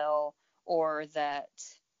NWSL or that,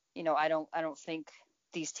 I don't think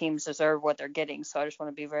these teams deserve what they're getting. So I just want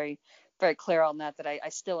to be very, very clear on that I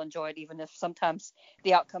still enjoy it, even if sometimes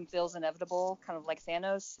the outcome feels inevitable, kind of like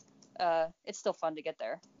Thanos. It's still fun to get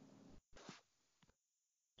there.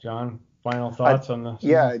 John, final thoughts on this?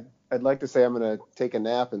 Yeah, I'd like to say I'm going to take a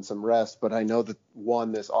nap and some rest, but I know that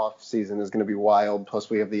this off season is going to be wild. Plus,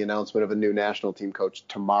 we have the announcement of a new national team coach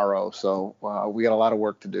tomorrow, so we got a lot of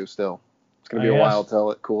work to do still. It's going to be a while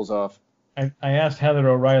till it cools off. I asked Heather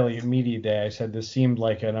O'Reilly at Media Day. I said this seemed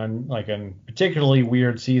like an particularly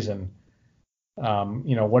weird season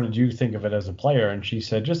what did you think of it as a player? And she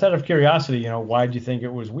said, just out of curiosity, why did you think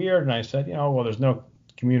it was weird? And I said, well, there's no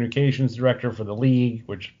communications director for the league,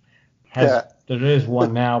 which there is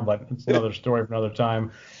one now, but it's another story for another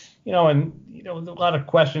time. A lot of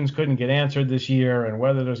questions couldn't get answered this year, and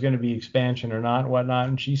whether there's going to be expansion or not, and whatnot.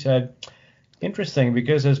 And she said, interesting,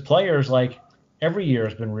 because as players, like, every year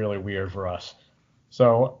has been really weird for us.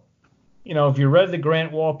 So, if you read the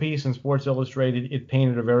Grant Wall piece in Sports Illustrated, it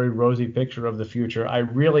painted a very rosy picture of the future. I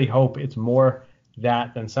really hope it's more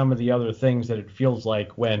that than some of the other things that it feels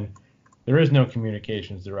like when there is no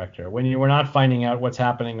communications director, when we're not finding out what's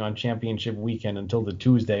happening on championship weekend until the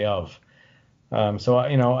Tuesday of. So,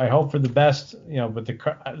 I hope for the best, but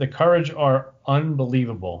the Courage are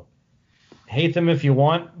unbelievable. Hate them if you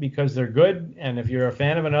want, because they're good. And if you're a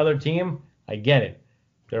fan of another team, I get it.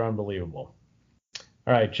 They're unbelievable.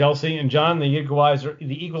 All right, Chelsey and John, the Equalizer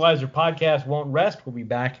podcast won't rest. We'll be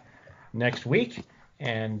back next week.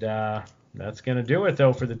 And that's going to do it,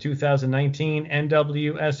 though, for the 2019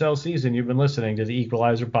 NWSL season. You've been listening to the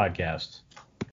Equalizer podcast.